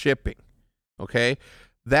free shipping. Okay?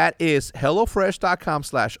 That is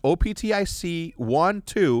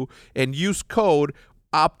HelloFresh.com/OPTIC12 and use code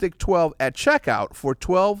Optic12 at checkout for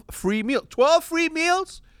 12 free meals. 12 free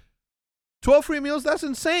meals? 12 free meals? That's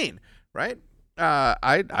insane, right?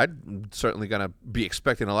 I'm certainly going to be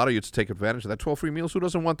expecting a lot of you to take advantage of that. 12 free meals? Who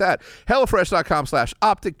doesn't want that?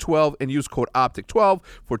 HelloFresh.com/Optic12 and use code Optic12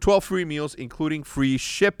 for 12 free meals, including free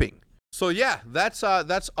shipping. So yeah, that's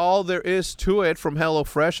all there is to it from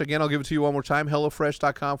HelloFresh. Again, I'll give it to you one more time.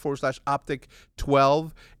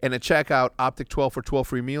 HelloFresh.com/Optic12 and at checkout Optic12 for 12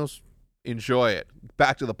 free meals. Enjoy it.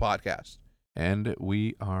 Back to the podcast. And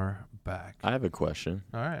we are back. I have a question.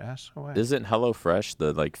 All right, ask away. Isn't HelloFresh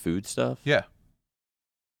the food stuff? Yeah.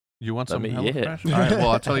 You want some HelloFresh? Yeah. All right, well,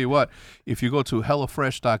 I'll tell you what. If you go to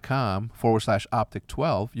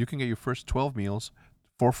HelloFresh.com/Optic12, you can get your first 12 meals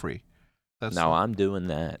for free. I'm doing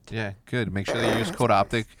that. Yeah, good. Make sure that you use code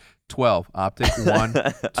Optic12,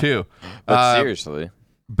 Optic12. But seriously,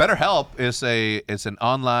 BetterHelp is an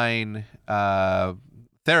online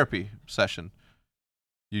therapy session.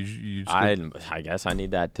 You just I guess I need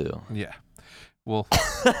that too. Yeah. Well,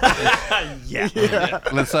 Yeah.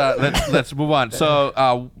 Let's move on.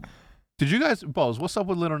 So, did you guys, Bose? What's up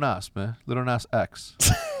with Lil Nas, man? Lil Nas X.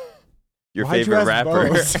 Your Why'd you favorite ask rapper.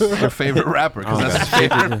 Bose? Your favorite rapper, because that's his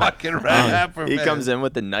favorite fucking rapper. He man. comes in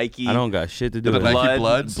with the Nike. I don't got shit to do The with it. Nike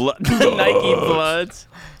Bloods? The Nike Bloods.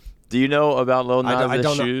 Do you know about Lil Nas' I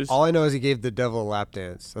don't shoes? know. All I know is he gave the devil a lap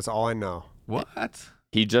dance. That's all I know. What?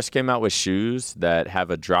 He just came out with shoes that have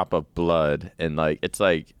a drop of blood, and it's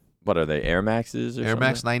what are they, Air Maxes or Air something?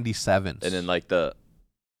 Max 97s. And then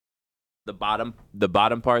the bottom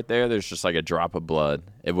part there's just a drop of blood.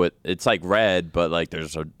 It's red, but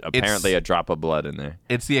there's apparently a drop of blood in there.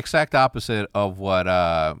 It's the exact opposite of what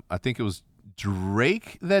I think it was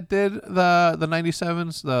Drake that did the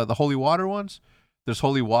 97s, the holy water ones. There's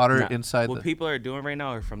holy water inside. What people are doing right now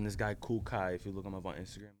are from this guy Kool Kai. If you look him up on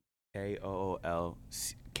Instagram,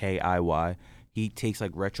 KOOLKIY. He takes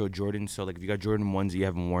retro Jordans. So if you got Jordan 1s you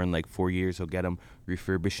haven't worn 4 years, he'll get them,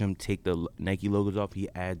 refurbish them, take the Nike logos off. He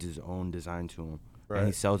adds his own design to them, and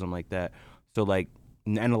he sells them like that. So and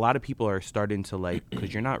a lot of people are starting to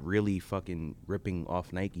because you're not really fucking ripping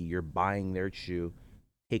off Nike. You're buying their shoe,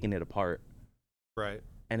 taking it apart, Right.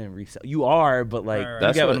 and then resell. You are, but Right. you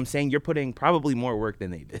That's get what what- I'm saying. You're putting probably more work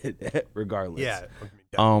than they did, regardless. Yeah.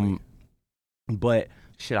 Definitely. But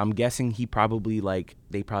shit, I'm guessing he probably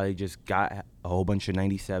they probably just got a whole bunch of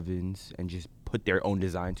 97s and just put their own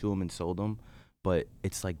design to them and sold them. But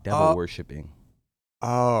it's devil worshipping.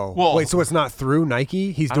 Oh. Well- Wait, so it's not through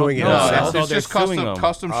Nike? He's I don't doing it know. No, himself? it's they're just suing them.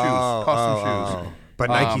 custom shoes. Custom shoes. But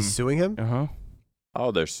Nike's suing him? Uh-huh.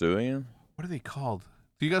 Oh, they're suing him? What are they called?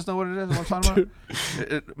 Do you guys know what it is? What I'm talking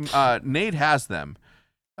about? Nate has them.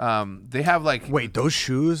 They have Wait, those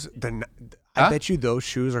shoes? I Huh? bet you those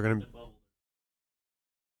shoes are going to...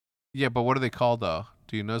 Yeah, but what are they called though?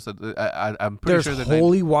 Do you notice that? I'm pretty There's sure that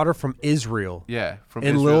holy water from Israel. yeah, from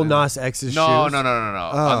In Israel. Lil Nas X's No. shoes? On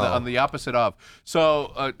Oh. the opposite of.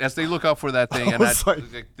 So as they look up for that thing, I and was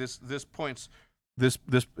this points, this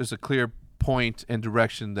is a clear point and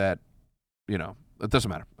direction that, it doesn't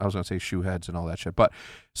matter. I was gonna say shoe heads and all that shit, but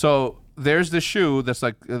so there's this shoe that's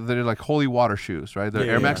they're holy water shoes, right? The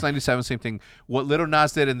Yeah, Air Max yeah. 97, same thing. What Little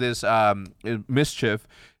Nas did in this Mischief,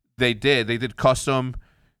 they did custom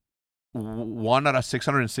one out of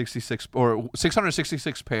 666 or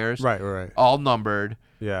 666 pairs, Right. all numbered.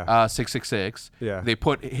 Yeah. 666. Yeah. They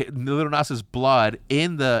put Lil Nas's blood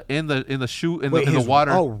in the shoe in Wait, the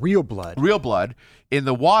water. Oh, real blood. Real blood in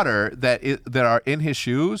the water that are in his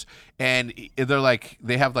shoes, and they're like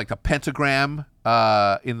they have like a pentagram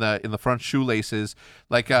in the front shoelaces.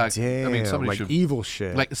 Like Damn, I mean, somebody like should evil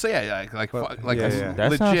shit. like say yeah. That's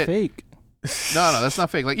legit. not fake. No, that's not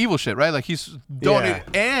fake. Like evil shit, right? Like he's donating,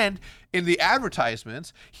 and in the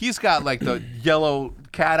advertisements, he's got like the yellow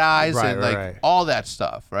cat eyes and like all that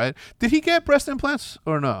stuff, right? Did he get breast implants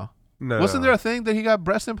or no? No. Wasn't there a thing that he got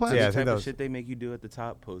breast implants? Yeah, I The think type that of shit they make you do at the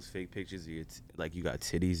top, post fake pictures of your like you got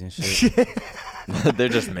titties and shit. They're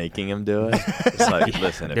just making him do it. It's like,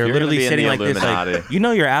 listen, if They're you're literally gonna be sitting in like the this, Illuminati, like, you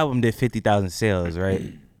know your album did 50,000 sales, right?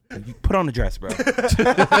 You put on the dress, bro.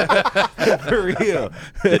 For real.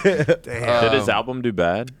 did his album do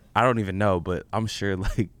bad? I don't even know, but I'm sure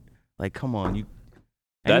like come on, you.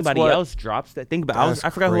 That's Anybody what- else drops that? Think about. That's I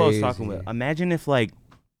forgot who I was talking crazy. with. Imagine if like,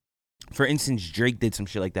 for instance, Drake did some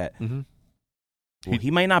shit like that. Mm-hmm. Well,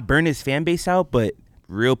 he might not burn his fan base out, but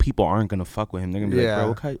real people aren't gonna fuck with him. They're gonna be Yeah.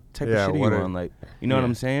 like, bro, what type Yeah, of shit are what you a- on? Like, you know what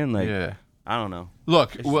I'm saying? Like, Yeah. I don't know.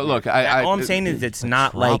 Look, It's well, weird. look. All I'm saying is it's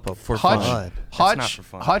not like drop of for Hutch, fun. It's not Hutch, for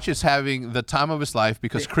fun. Hutch is having the time of his life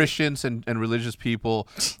because Christians and religious people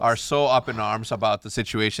are so up in arms about the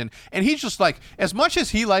situation. And he's just like, as much as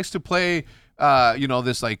he likes to play,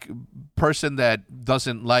 this like person that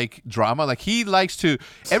doesn't like drama, like he likes to,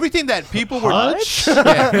 everything that people were, Hutch?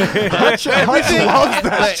 everything, loves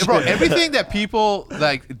that like, bro, everything that people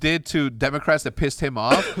like did to Democrats that pissed him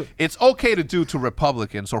off, it's okay to do to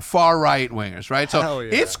Republicans or far right wingers, right? So Hell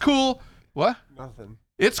yeah. it's cool. What? Nothing.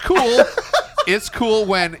 It's cool. It's cool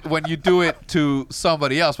when you do it to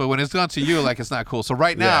somebody else, but when it's done to you, like it's not cool. So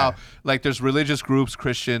right now, Yeah. like there's religious groups,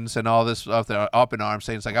 Christians, and all this stuff that are up in arms,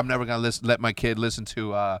 saying it's like I'm never gonna let my kid listen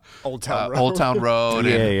to Old Town Road. Old Town Road.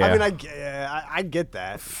 Yeah, and, yeah. I mean, I get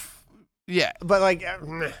that, yeah. but like,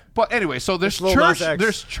 But anyway, so there's Lil Nas X.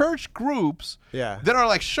 there's church groups yeah. that are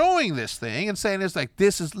like showing this thing and saying it's like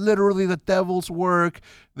this is literally the devil's work.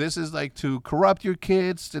 This is like to corrupt your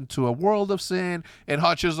kids into a world of sin. And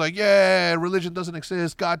Hutch is like, yeah, religion doesn't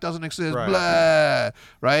exist, God doesn't exist, Right. blah,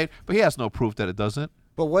 right? But he has no proof that it doesn't.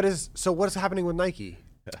 But what is happening with Nike?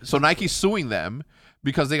 So Nike's suing them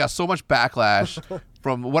because they got so much backlash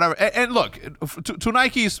from whatever. And look, to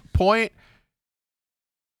Nike's point,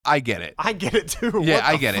 I get it. I get it too. Yeah, What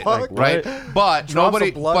I the get it, fuck? right? But Drops nobody.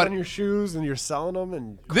 of blood But on your shoes and you're selling them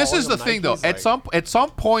and this calling is the them thing, though. Nikes, At some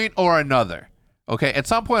point or another, okay, at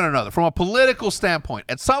some point or another, from a political standpoint,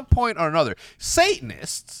 at some point or another,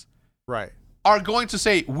 Satanists right? are going to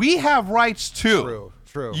say we have rights too.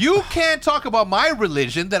 True. You can't talk about my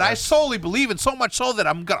religion that I solely believe in, so much so that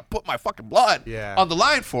I'm gonna put my fucking blood Yeah. on the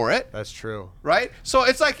line for it. That's true. Right? So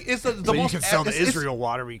it's like it's the So most. you can sell the it's- Israel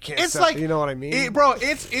water, but you can't. It's sell, like you know what I mean, bro.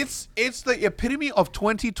 It's the epitome of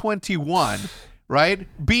 2021,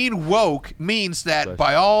 right? Being woke means that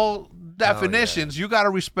by all definitions, you got to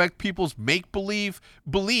respect people's make believe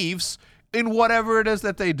beliefs in whatever it is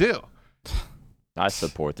that they do. I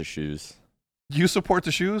support the shoes. You support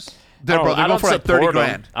the shoes? I They're don't- I going don't for like 30 support 'em.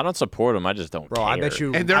 grand. I don't support them. I just don't bro. care. I bet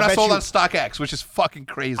you. And they're I not bet sold you, on StockX, which is fucking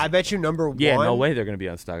crazy. I bet you number one. Yeah, no way they're gonna be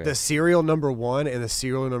on stock. The serial number 1 and the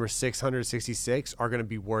serial number 666 are going to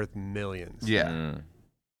be worth millions. yeah. Mm.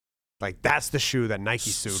 Like that's the shoe that Nike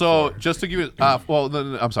sued So for. just to give you,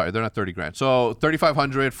 no, I'm sorry, they're not 30 grand. So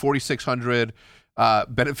 3,500, 4,600.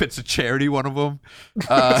 Benefits a charity, one of them.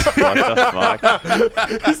 What the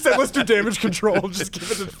fuck? He said, "Let's do damage control. Just give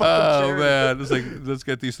it to fucking Oh charity." man, it's like let's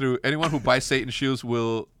get these through. Anyone who buys Satan shoes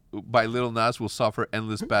will by Lil Nas will suffer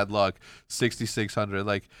endless bad luck. 6,600.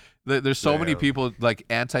 Like there's so many Damn. people like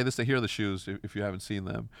anti this. Here are the shoes. If you haven't seen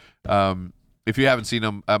them, if you haven't seen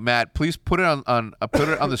them, Matt, please put it on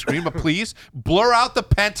the screen. But please blur out the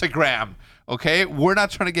pentagram. Okay, we're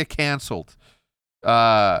not trying to get canceled.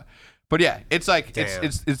 But yeah, it's like Damn.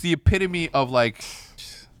 it's the epitome of like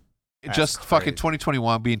just fucking crazy.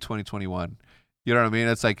 2021 being 2021. You know what I mean?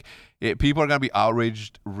 It's like people are gonna be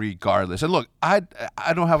outraged regardless. And look, I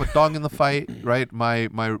don't have a dog in the fight, right? My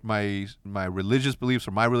religious beliefs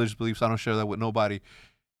or my religious beliefs, I don't share that with nobody.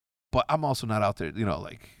 But I'm also not out there,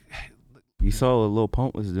 like You saw what Lil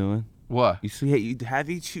Pump was doing. what? You see, have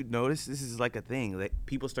you noticed this is like a thing? Like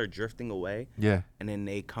people start drifting away, Yeah. and then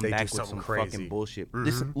they come They do back with something some crazy. fucking bullshit. Mhm.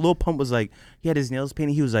 This Lil Pump was like, he had his nails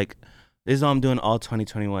painted. He was like, "This is all I'm doing all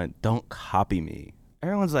 2021. Don't copy me."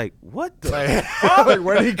 Everyone's like, "What the Like,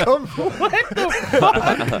 where did he come from?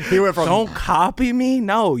 He went from. Don't copy me."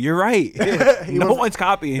 No, you're right. He No was- one's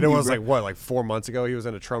copying And it you, was bro. like what, like 4 months ago? He was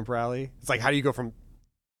in a Trump rally. It's like, how do you go from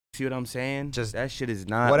See what I'm saying? Just that shit is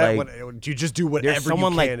not you just do whatever there's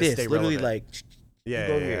someone you like can this, to stay literally relevant.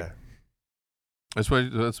 Yeah.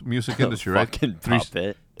 That's music industry, right? Fucking pump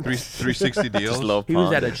it. 360 deals. Just low He was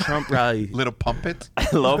pump. at a Trump rally. Little pump it.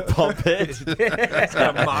 Low pump it. He's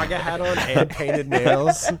got a MAGA hat on and painted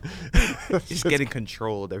nails. He's getting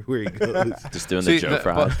controlled everywhere he goes. Just doing the Joe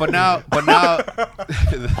Fry. But now,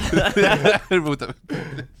 with the-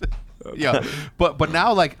 yeah, but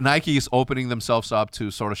now like Nike is opening themselves up to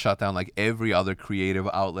sort of shut down like every other creative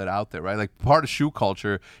outlet out there, right? Like part of shoe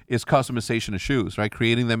culture is customization of shoes, right?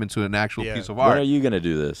 Creating them into an actual piece of When art. are you gonna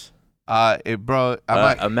do this? Bro,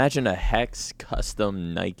 Imagine a Hex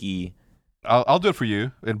custom Nike. I'll do it for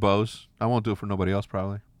you and Bose. I won't do it for nobody else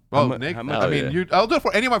probably. Well, Nick, how I much- mean, I'll do it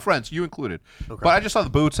for any of my friends, you included. Okay. But I just saw the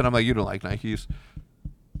boots and I'm like, you don't like Nikes.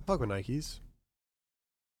 Fuck with Nikes.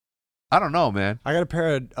 I don't know, man. I got a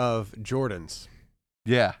pair of Jordans.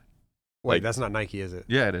 Yeah, Wait, Like- that's not Nike, is it?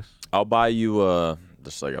 yeah, it is. I'll buy you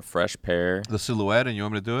just like a fresh pair. The silhouette, and you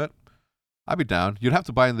want me to do it? I'd be down. You'd have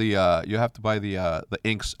to buy the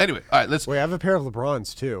inks. Anyway, all right, let's. Wait, I have a pair of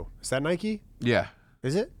LeBrons too. Is that Nike? Yeah,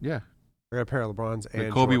 Is it? yeah. I got a pair of LeBrons and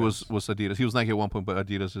Like Kobe Jordans. was Adidas. He was Nike at one point, but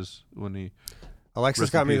Adidas is when he. Alexis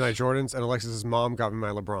Rest in got me peace. my Jordans, and Alexis's mom got me my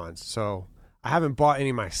LeBrons. So I haven't bought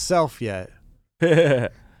any myself yet.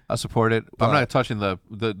 I support it. But- I'm not touching the.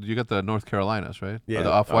 You got the North Carolinas, right? Yeah. Or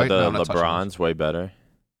the off white. The No, I'm not touching those. LeBron's way better.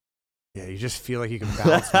 Yeah, you just feel like you can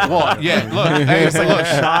bounce. Well, yeah. Look, hey, It's like look. a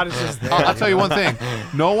shot is just there. I'll tell you one thing.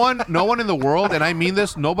 No one in the world, and I mean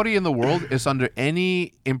this, nobody in the world is under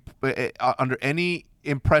any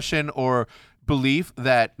impression or belief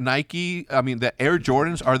that that Air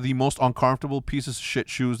Jordans are the most uncomfortable pieces of shit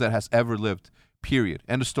shoes that has ever lived. Period.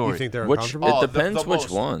 End of story. You think they're Which uncomfortable? Oh, it depends the which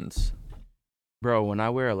most. ones. Bro, when I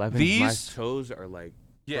wear 11s, my These- toes are like,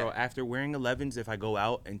 Yeah. bro, after wearing 11s, if I go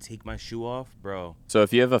out and take my shoe off, bro. So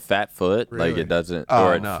if you have a fat foot, like Really? it doesn't, Oh,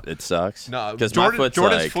 or no. it sucks. No, because my foot's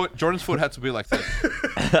like. Jordan's foot had to be like this,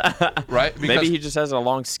 right? Because, Maybe he just has a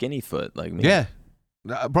long, skinny foot like me. yeah,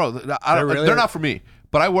 bro. They're not for me.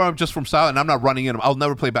 But I wear them just from style, and I'm not running in them. I'll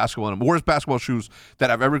never play basketball in them. Worst basketball shoes that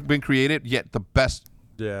have ever been created, yet the best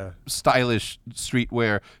Yeah. stylish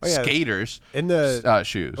streetwear Oh, yeah. skaters In the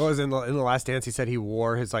shoes. what was in the Last Dance? He said he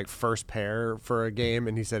wore his like first pair for a game,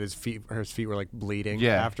 and he said his feet were like bleeding.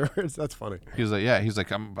 Yeah. Afterwards, that's funny. He's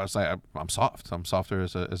like, I'm soft. I'm softer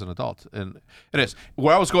as an adult, and it is.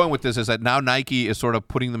 Where I was going with this is that now Nike is sort of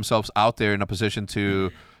putting themselves out there in a position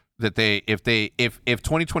to that if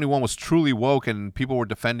 2021 was truly woke and people were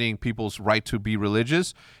defending people's right to be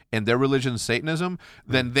religious and their religion is Satanism,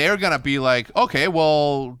 then they're gonna be like, okay,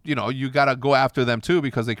 well, you gotta go after them too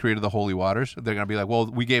because they created the holy waters. They're gonna be like, well,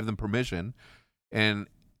 we gave them permission, and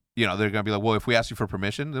they're gonna be like, well, if we asked you for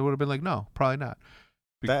permission, they would have been like, no, probably not.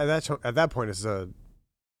 At that point, it's a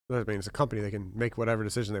company. They can make whatever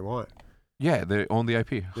decision they want. Yeah, they own the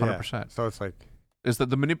IP, 100%. Yeah. So it's like, Is that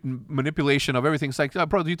the manipulation of everything? It's like,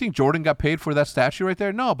 bro, do you think Jordan got paid for that statue right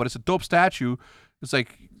there? No, but it's a dope statue. It's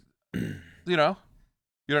like, you know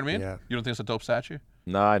what I mean? Yeah. You don't think it's a dope statue?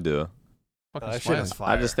 No, I do. Fucking that shit smiling. is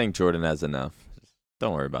fire. I just think Jordan has enough.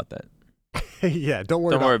 Don't worry about that. yeah. Don't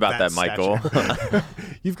worry. Don't worry about that, Michael. statue.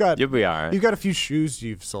 You've got You'll be all right. you've got a few shoes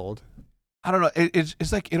you've sold. I don't know.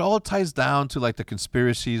 It's like it all ties down to like the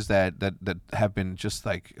conspiracies that have been just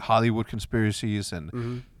like Hollywood conspiracies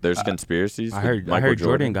and There's conspiracies. I with heard Michael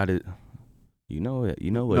Jordan got it. You know what?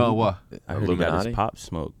 no what? I heard he got Illuminati? his pop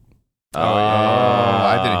smoke. Oh,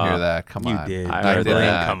 I didn't hear that. Come You on, did. I I heard did that.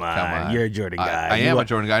 that. Come on. You're a Jordan guy. I am You a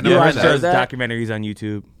Jordan guy. I You never heard watch that. those that? documentaries on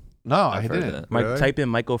YouTube. No, I I've heard didn't. that. Really? Type in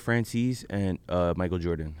Michael Francis and Michael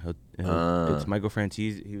Jordan. It's Michael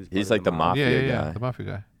Francis. He's like the Yeah, mafia yeah, guy. the mafia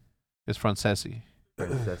guy. It's Francesi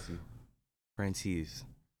Francis.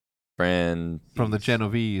 Friend. from the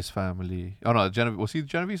Genovese family. Oh no, was he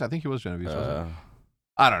Genovese? I think he was Genovese. wasn't he?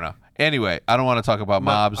 I don't know. Anyway, I don't want to talk about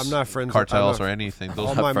mobs, I'm not friends. cartels, I'm or not- anything. all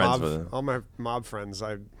Those my friends mob, with him. all my mob friends.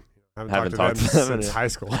 I haven't Haven't talked to talked them to them since in- high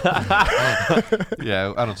school.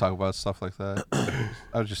 yeah, I don't talk about stuff like that.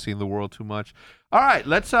 I've just seen the world too much. All right,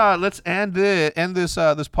 let's end this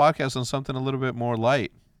podcast on something a little bit more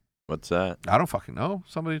light. What's that? I don't fucking know.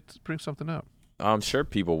 Somebody bring something up. I'm sure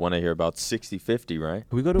people want to hear about 60-50, right?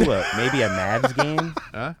 Can we go to maybe a Mavs game?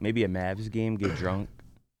 Huh? Maybe a Mavs game. Get drunk.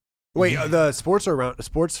 Wait, the sports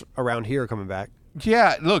around here are coming back.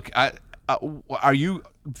 Yeah, look, are you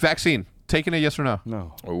vaccine taking it? Yes or no?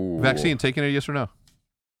 No, Ooh. Vaccine taking it? Yes or no?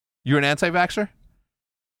 You're an anti-vaxxer?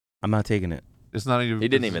 I'm not taking it. It's not even. He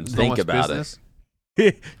didn't even it's no think one's about it. business?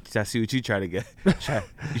 I see what you try to get. You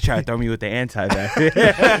try to throw me with the anti-vax.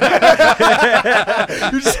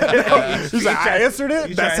 He's like, I answered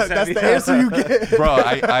it. That's the answer you get. Bro,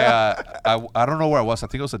 I don't know where I was. I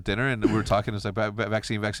think it was at dinner, and we were talking. It's like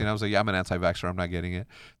vaccine. I was like, yeah, I'm an anti-vaxxer. I'm not getting it.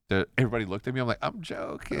 Everybody looked at me. I'm like, I'm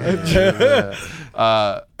joking.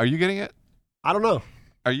 Are you getting it? I don't know.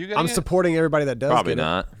 Are you getting I'm it? supporting everybody that does. Probably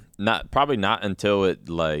not. Probably not until it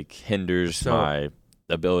like hinders my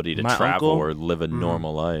ability to travel or live a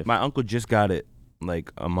normal life. My uncle just got it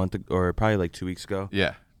like a month or probably like 2 weeks ago.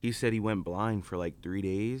 Yeah. He said he went blind for like 3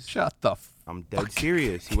 days. Shut the I'm dead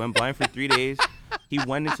serious. He went blind for 3 days. He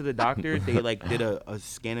went into the doctor. They like did a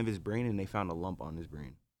scan of his brain and they found a lump on his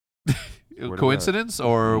brain. Coincidence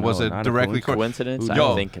or was it directly coincidence?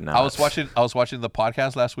 Yo, I think not. I was watching the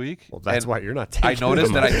podcast last week. Well, that's why you're not taking I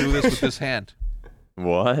noticed that I do this with this hand.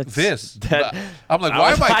 What? This. I'm like,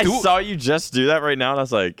 why am I doing? I saw you just do that right now, and I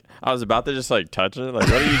was like, I was about to just like touch it. Like,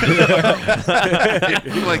 what are you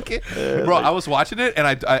doing? Like, bro, I was watching it, and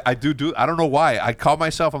I do. I don't know why. I call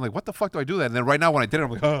myself. I'm like, what the fuck do I do that? And then right now when I did it,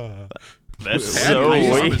 I'm like, oh. That's so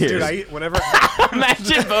weird. Dude, whenever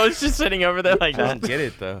imagine Bo's just sitting over there like I that. don't get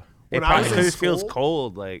it though. When It I was probably in feels school-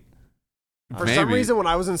 cold. Like for some reason when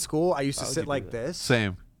I was in school, I used to How would sit you like do that? this.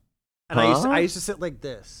 Same. And I used to sit like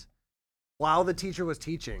this while the teacher was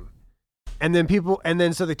teaching. And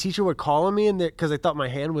then so the teacher would call on me and because they thought my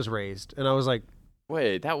hand was raised. And I was like,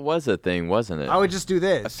 Wait, that was a thing, wasn't it? I would just do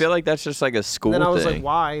this. I feel like that's just like a school and then I was thing. like,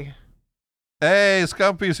 why? Hey,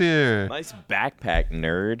 Scumpy's here. Nice backpack,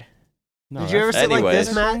 nerd. no, Did you ever sit like Anyways.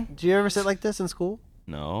 this, Matt? Did you ever sit like this in school?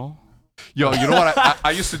 No. Yo, you know what?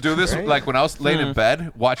 I used to do this Right? like when I was laying in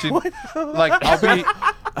bed watching. Like I'll be.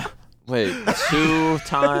 Wait, 2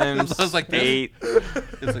 times I was like this. 8.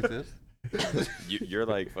 It's like this. You're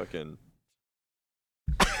like fucking.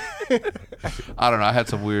 I don't know. I had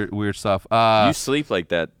some weird stuff. You sleep like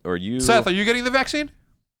that, or you. Seth, are you getting the vaccine?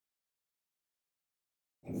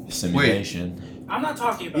 Simulation. I'm not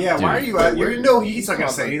talking about. Yeah, that. why are you? You know he's not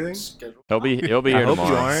gonna say anything. He'll be here hope you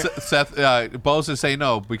tomorrow. aren't. Seth, Bose is saying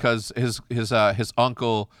no because his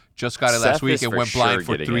uncle just got it last Seth week is and for went blind sure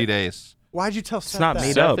for getting 3 it. days. Why'd you tell Seth not that?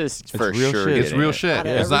 made Seth up. is It's for real sure shit. It's getting real it. shit. Not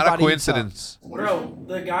It's not a everybody coincidence. Bro,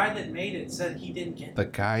 the guy that made it said he didn't get it. The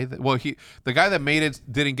guy that made it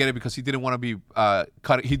didn't get it because he didn't want to be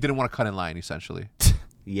cut. He didn't want to cut in line. Essentially,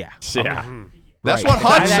 Yeah. Yeah. that's Right. what The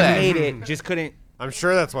guy Hutch that said. made it just couldn't. I'm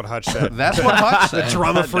sure that's what Hutch said. That's what Hutch said.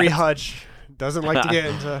 Drama-free Hutch doesn't like to get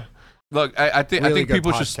into. Look, I think Really good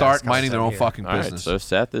people should podcast start minding their own content fucking All right, business. so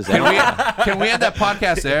Seth is Can out. we end that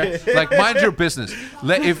podcast there? Like, mind your business.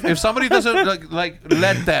 If somebody doesn't like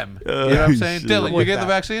let them. You know what I'm saying? Dylan, you With get the that.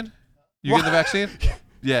 vaccine? You get the vaccine?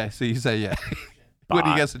 Yeah. See, you say yeah. When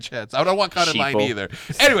he gets a chance. I don't want cut in line Sheeple. either.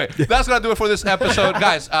 Anyway, that's gonna do it for this episode,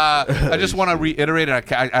 guys. I just want to reiterate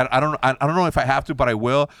it. I don't know if I have to, but I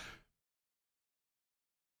will.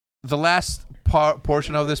 The last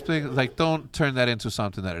portion of this thing, like, don't turn that into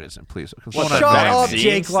something that it isn't, please. What, Shut the up, vaccine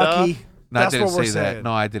Jake stuff? Lucky. No, I That's didn't what we're say that. saying.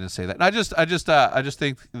 No, I didn't say that. I just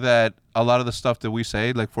think that a lot of the stuff that we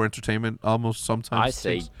say, like for entertainment, almost sometimes. I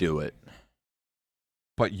say do it.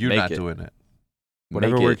 but you're make not it. doing it.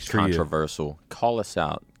 Whatever Make works it for you. controversial. Call us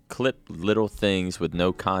out. Clip little things with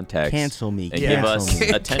no context. Cancel me. And Yeah. give us Cancel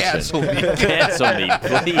me. attention. Cancel me. Cancel me,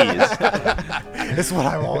 please. That's what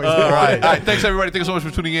I've always All done. right. Thanks, everybody. Thanks so much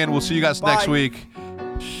for tuning in. We'll see you guys next Bye. week.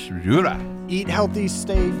 Shura. Eat healthy,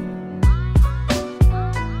 stay